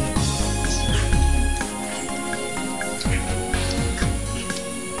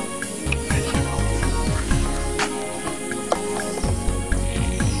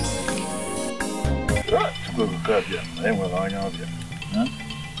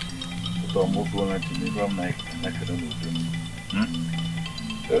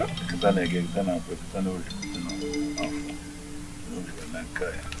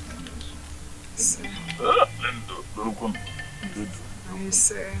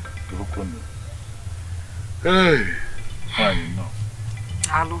 Hey, fine, no.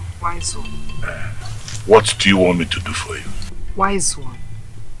 Hello, wise one. What do you want me to do for you? Wise one.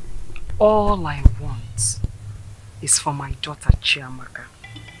 All I want is for my daughter Chiamaka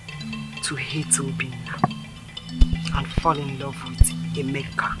to hate Obinna and fall in love with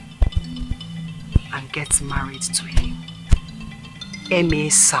Emeka and get married to him. M.A.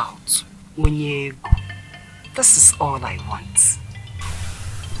 South, Unyego. This is all I want.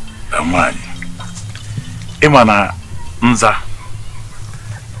 Amani. Imana Nza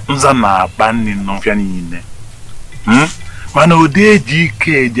na bani n'ofia niile. Mana ode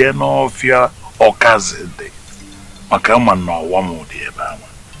ejike je n'ofia okazede. Maka ma no wa mo de ebe ama.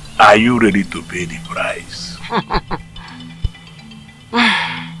 Are you ready to pay the price?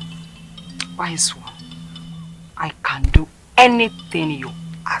 Wise one, I can do anything you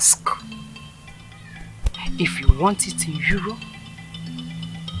ask. If you want it in euro,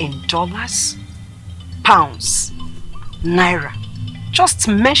 in dollars, pounds, naira, just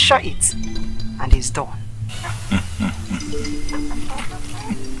measure it and it's done.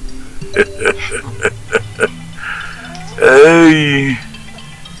 Hey.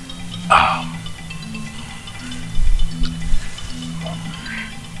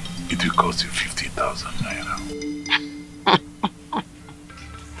 It will cost you 50,000 naira.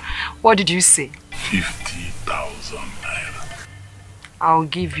 What did you say? 50,000 naira. I'll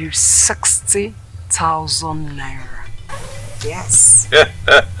give you 60,000 naira. Yes.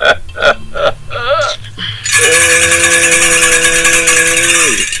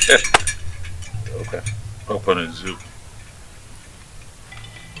 Okay. Open a zoo.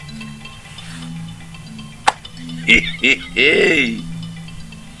 Hey.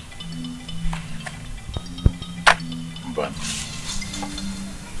 Ban.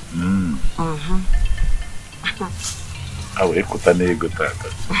 Awe ekuta na ego tata.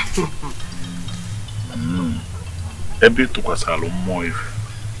 Ebe tukwasalo mmụọ ife.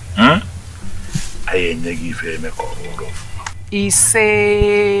 Aye enye gị ife eme ka ọrụ ọrụ.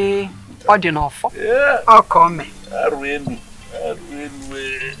 Ise ọ dị n'ọfọ. Ọ ka ome. Arụ elu.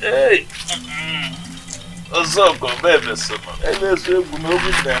 Hey. Ọzọ ko bebe so. Ebe so egwu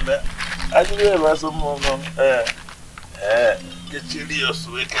n'obi na-eme. Adịrị ebe asọ mmụọ nọ. Kechiri osu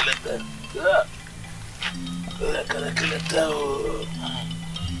ekeleta. Ekeleta o.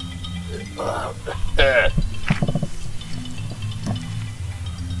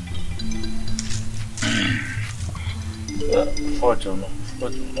 Fortune.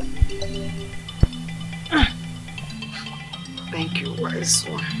 Thank you, wise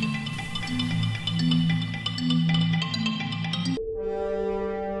one.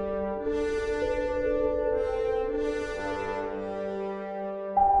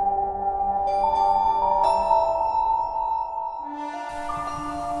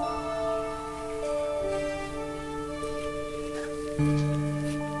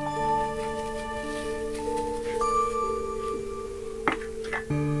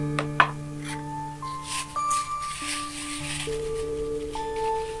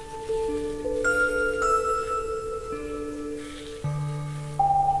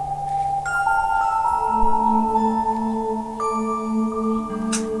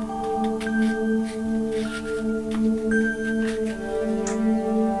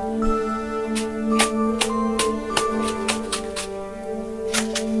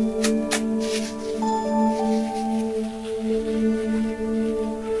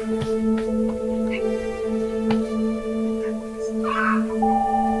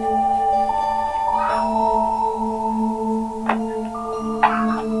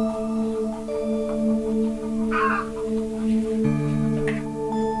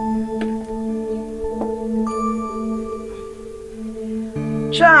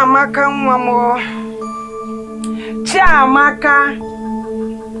 Chiamaka nwamo. Chiamaka.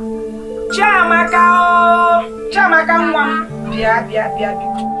 Chiamaka oh. Chiamaka nwam. Bia.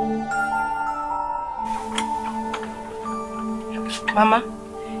 Mama,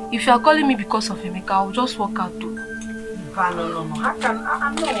 if you are calling me because of Emeka, I'll just walk out too. No. How can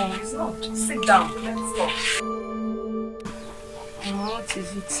no, it's not. Sit down. Let's go. What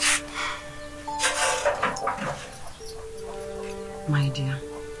is it? My dear,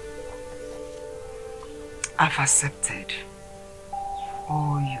 I've accepted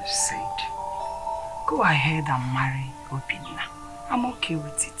all you said. Go ahead and marry Obinna. I'm okay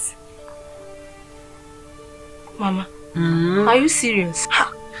with it. Mama, are you serious?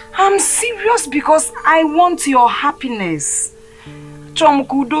 I'm serious because I want your happiness.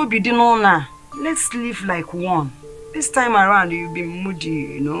 Let's live like one. This time around you've been moody,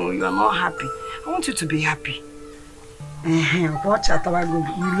 you know, you are not happy. I want you to be happy. Watch at our good.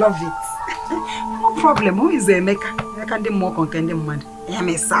 We love it. No problem. Who is Emeka? I can't do more contending mad. I'm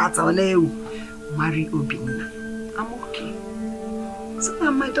a sata marry Obinna. I'm okay. So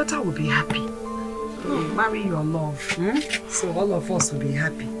that my daughter will be happy. Marry your love. So all of us will be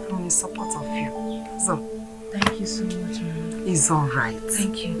happy. I'm in support of you. So thank you so much, Mama. It's all right.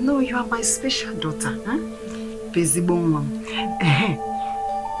 Thank you. No, you are my special daughter. I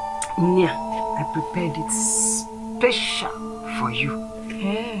prepared it special for you.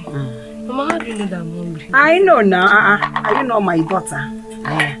 Hey. Mama, how do you know that I'm hungry? I know now. You know my daughter.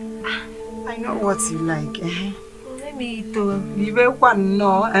 I know what you like. Let me eat though. You will one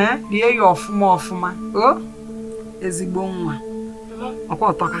no, you off more for my. Oh, is it bon?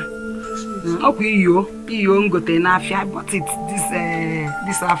 Okay, you go to Nafia, I bought it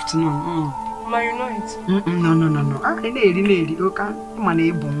this afternoon. Mama, you know it? No. I lady, okay.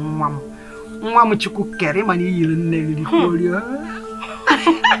 Money bon, Mama chuku carry money in the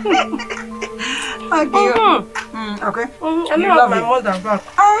okay. I love my mother back.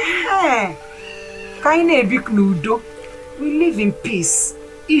 Kind big Ludo. We live in peace.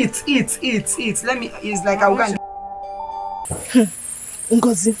 Eat. Let me. It's like I want.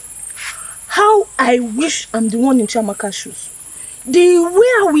 Ngozi, how I wish I'm the one in Chiamaka's shoes. The way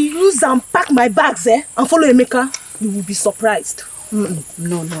I will use and pack my bags and follow Emeka, you will be surprised. No.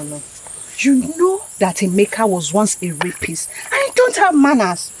 You know that Emeka was once a rapist. I don't have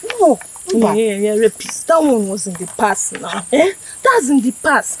manners. No. Yeah, rapist. That one was in the past now. That's in the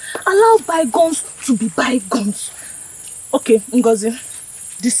past. Allow bygones to be bygones. Okay, Ngozi,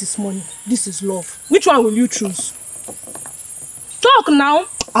 this is money. This is love. Which one will you choose? Talk now.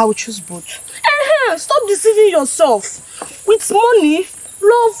 I will choose both. Stop deceiving yourself. With money,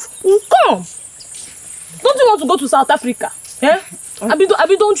 love will come. Don't you want to go to South Africa? Abi,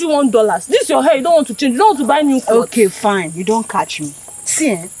 don't you want dollars? This is your hair. You don't want to change. You don't want to buy new clothes. Okay, fine. You don't catch me.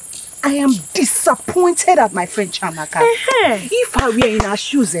 See, I am disappointed at my friend Chiamaka. If I were in her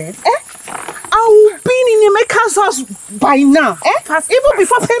shoes, I would be in Emeka's house by now. Even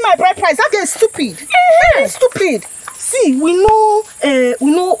before paying my bride price. That girl is stupid. Stupid. See, we know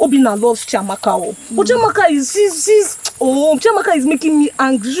Obinna loves Chiamaka. But Chiamaka Chiamaka is making me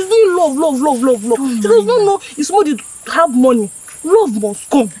angry. She's doing love. She does not know it's more to have money. Love must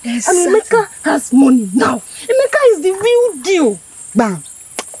come. Exactly. And Emeka has money now. Emeka is the real deal. Bam.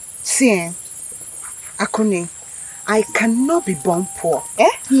 See, Akune, I cannot be born poor,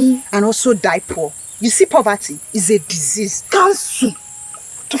 and also die poor. You see, poverty is a disease. Cancel.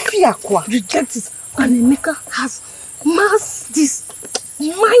 To fear quoi? Reject it. And Emeka has this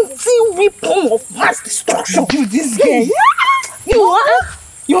mighty weapon of mass destruction. Dude, this guy.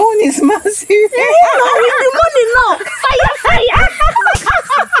 Your own is massive. With the money now. Fire.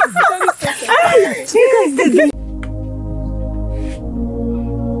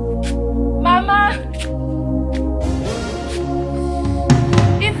 Mama!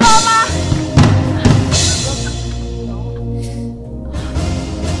 Ifeoma!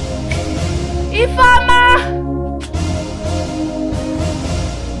 Ifeoma!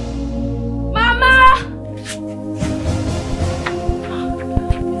 Mama!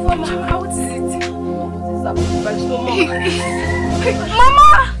 Ifeoma, what is it? What is happening by so much? Mama!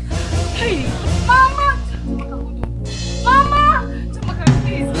 Hey! Mama! Mama! Chiamaka,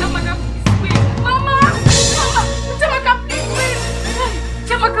 please! Chiamaka, please! Wait! Mama! Chiamaka, please! Wait!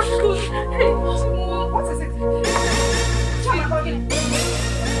 Chiamaka, please! Hey! What is it? Chiamaka! Wait.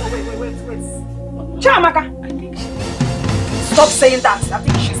 Chiamaka! Stop saying that. I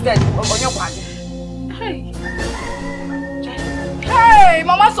think she's dead. On your body. Hey!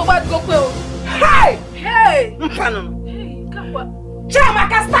 Mama, so bad go quill. Hey!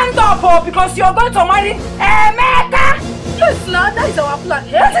 Chiamaka, stand up, because you're going to marry Emeka! Yes, now that is our plan.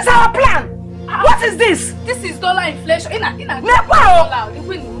 What is our plan? What is this? This is dollar inflation.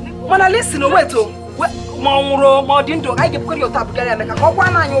 Mana listen, wait. Monro, Modindo, I get your tap together.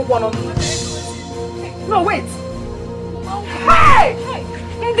 No, wait. Hey!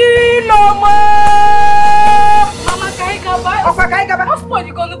 Mama, Kaigaba. Okay, Kaigaba. What's what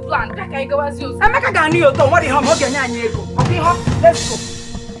you gonna plan? Kaigaba was yours. I make a gun you don't want to have okay, let's go.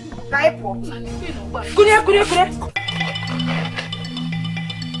 Kaipo. Good.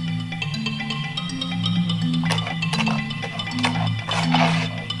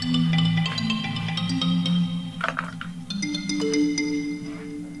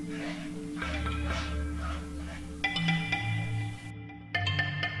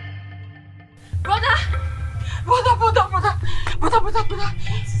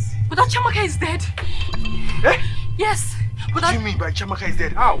 Brother, Chamaka is dead. Eh? Yes. What do you mean by Chamaka is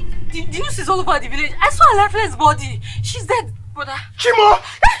dead? How? The news is all over the village. I saw her lifeless body. She's dead, brother. Chimo!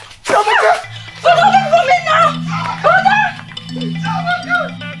 Chamaka! Brother, look for me now! Brother!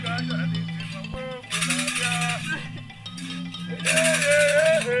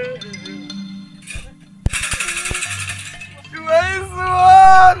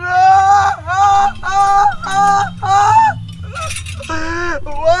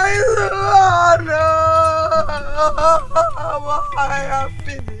 I have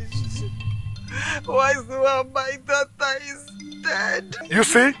finished. Why is the one my daughter is dead? You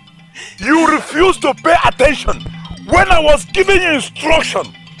see, you refuse to pay attention when I was giving you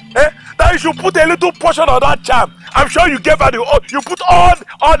instruction that you should put a little portion of that charm. I'm sure you gave her you put all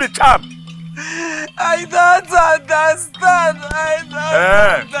the charm. I don't understand.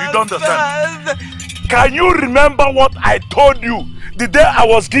 You don't understand. Can you remember what I told you the day I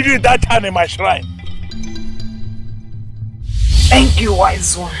was giving you that charm in my shrine? Thank you,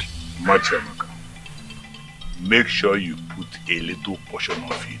 wise one. Machamaka, make sure you put a little portion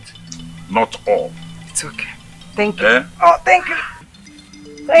of it, not all. It's okay. Thank you. Oh, thank you.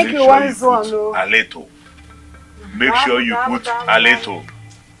 Thank you, wise one. A little. Make sure you put a little.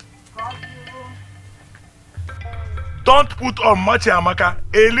 Don't put on Machamaka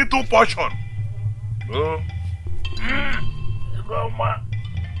a little portion. No.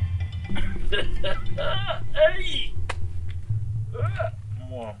 Hey.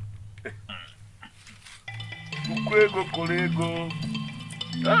 Mom. Ukwego kolego.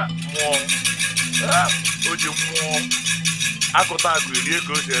 Mom. Oje mom. Akota agweli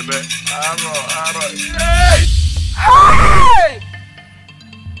ego sebe. Aro. Hey! Hey!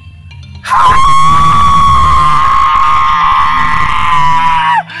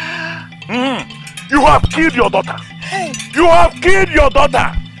 You have killed your daughter. You have killed your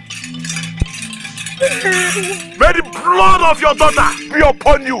daughter. May the blood of your daughter be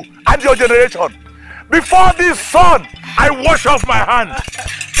upon you and your generation. Before this sun, I wash off my hand.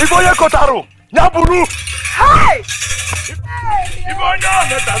 Iboye Kotaru, Nyaburu. Hey! Iboye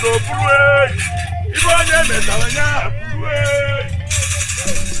Metano Buru. Iboye Metano Nyaburu.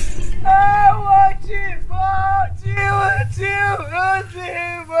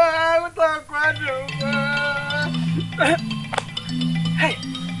 Hey,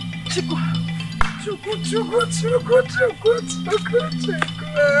 Chico. Chuku.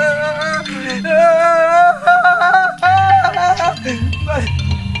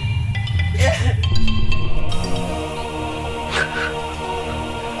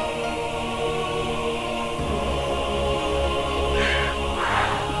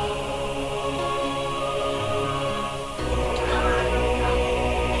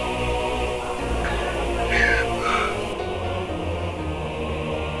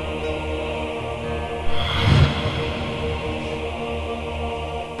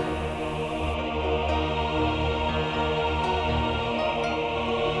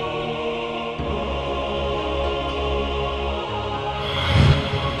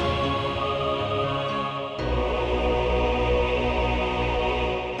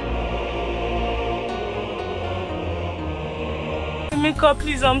 Emeka,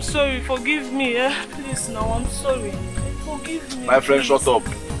 please, I'm sorry. Forgive me, Please, now, I'm sorry. Forgive me. My friend, please. shut up.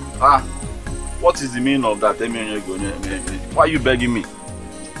 What is the meaning of that? Why are you begging me?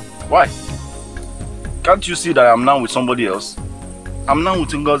 Why? Can't you see that I'm now with somebody else? I'm now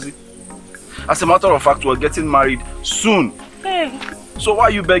with Ngozi. As a matter of fact, we're getting married soon. Hey. So why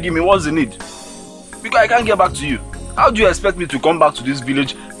are you begging me? What's the need? Because I can't get back to you. How do you expect me to come back to this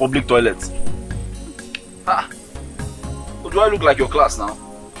village public toilet? Do I look like your class now?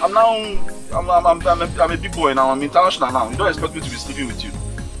 I'm a big boy now. I'm international now. You don't expect me to be sleeping with you.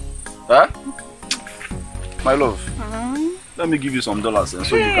 Huh? My love. Let me give you some dollars and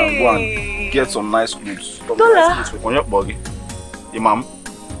so you can go and get some nice clothes. Dollar? On your buggy. Imam,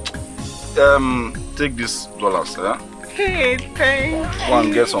 take these dollars, eh? Hey, thanks. Go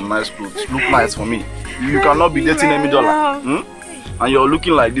and get some nice clothes. Look nice for me. You cannot be dating any dollar. Hmm? And you're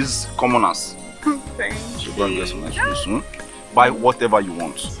looking like these commoners. Thanks. So go and get some nice clothes. Hmm? Buy whatever you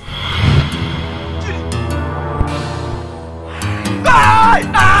want.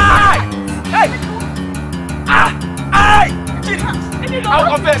 Hey! I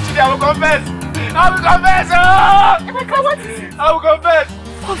will confess today, I will confess! I will confess! Oh! Emeka, what is it? I will confess!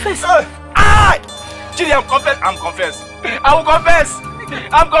 Confess! Chidi, I'm confessing. I will confess!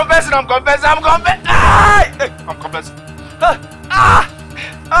 I'm confessing! I'm confessing! I'm confessing!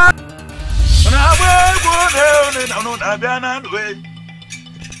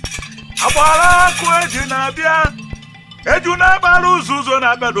 Ejuna balu zuzo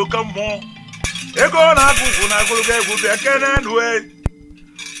na bedo kamo. Ego na kuku na kuluke kubya kenenwe.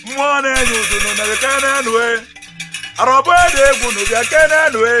 Mwane yuzu na kenenwe. Arobo de gunu bya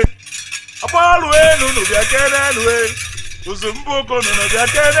kenenwe. Abalu enu no bya kenenwe. Uzumbuko no bya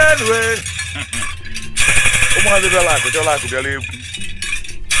kenenwe. Umwa de bela ko jola ko bya lebu.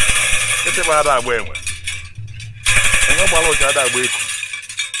 Kete ba da agbo enwe. Enwe balo cha da agbo eku.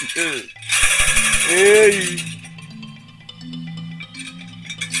 Hey.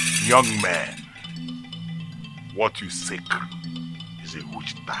 Young man, what you seek is a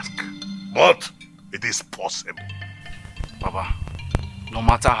huge task, but it is possible. Baba, no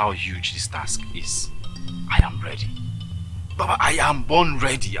matter how huge this task is, I am ready. Baba, I am born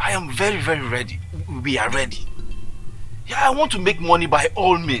ready. I am very, very ready. We are ready. Yeah, I want to make money by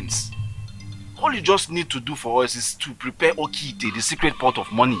all means. All you just need to do for us is to prepare Okite, the secret pot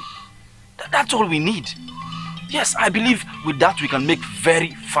of money. That's all we need. Yes, I believe with that we can make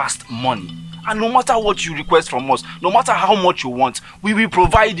very fast money. And no matter what you request from us, no matter how much you want, we will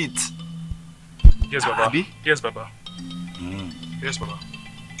provide it. Yes, Baba. Abi? Yes, Baba. Yes, Baba.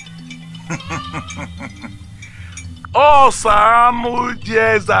 Oh, Samu,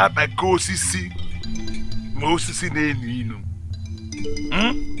 yes, I'm a go-sisi. Mo-sisi ne-ninu.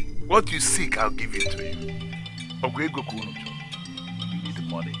 What you seek, I'll give it to you. Okay, go You need the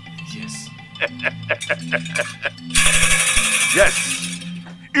money. Yes. Yes.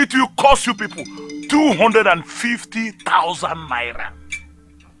 It will cost you people 250,000 naira.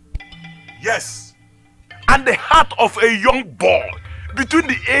 Yes. And the heart of a young boy between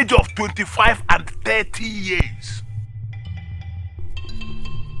the age of 25 and 30 years.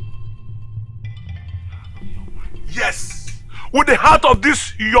 Yes. With the heart of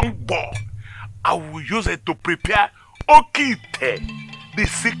this young boy, I will use it to prepare Okite, the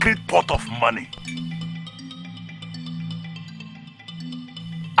secret pot of money.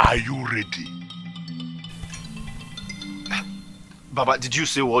 Are you ready? Baba, did you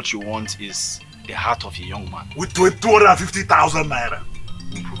say what you want is the heart of a young man? With 250,000 naira.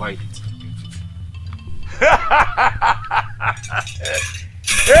 We'll provide it.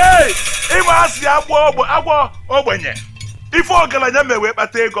 Hey! Imasi agbo ogbenye. Ife ogalanya mewe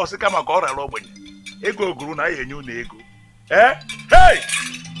kpata ego sika maka ọrịa ogbenye. Ego guru na yenyu na ego. Hey!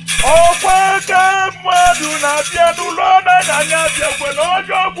 Okweke mmadụ na-abịa n'ụlọ na-anya abịa kwe na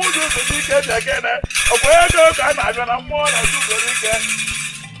onye ọbụla ụzọ ike jekene. Okweke ka a na-abịa na mmụọ na zubere ike.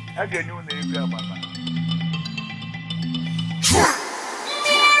 A ga-enye unu ego amata.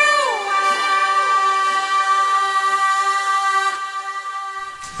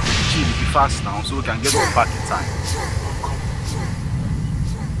 Chill, be fast now so we can get us back in time.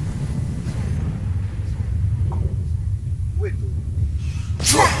 Wait.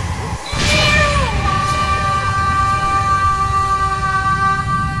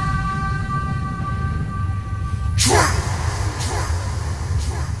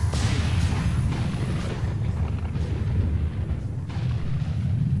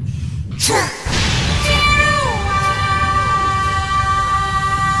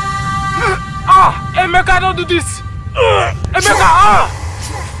 Emeka, don't do this! Emeka!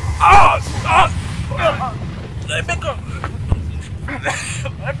 Emeka!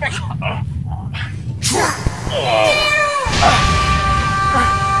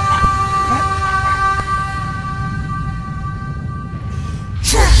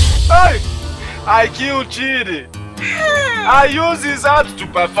 Hey! I killed Chidi. I use his heart to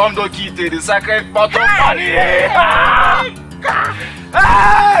perform the Okite, the sacred pot of money. Hey!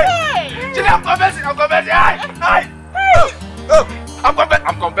 Chidi, I'm confessing. Hey! I'm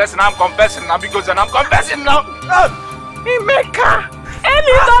confessing now because I'm confessing now. Emeka!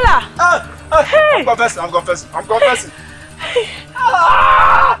 $1 I'm confessing.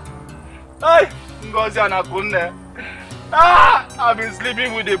 Hey! Ngozi anakunne. I've been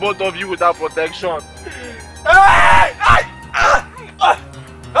sleeping with the both of you without protection. Hey!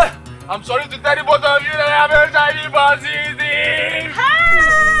 I'm sorry to tell the both of you that I have HIV positive.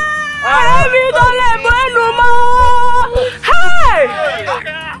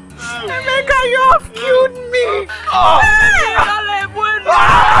 Emeka, you have killed me.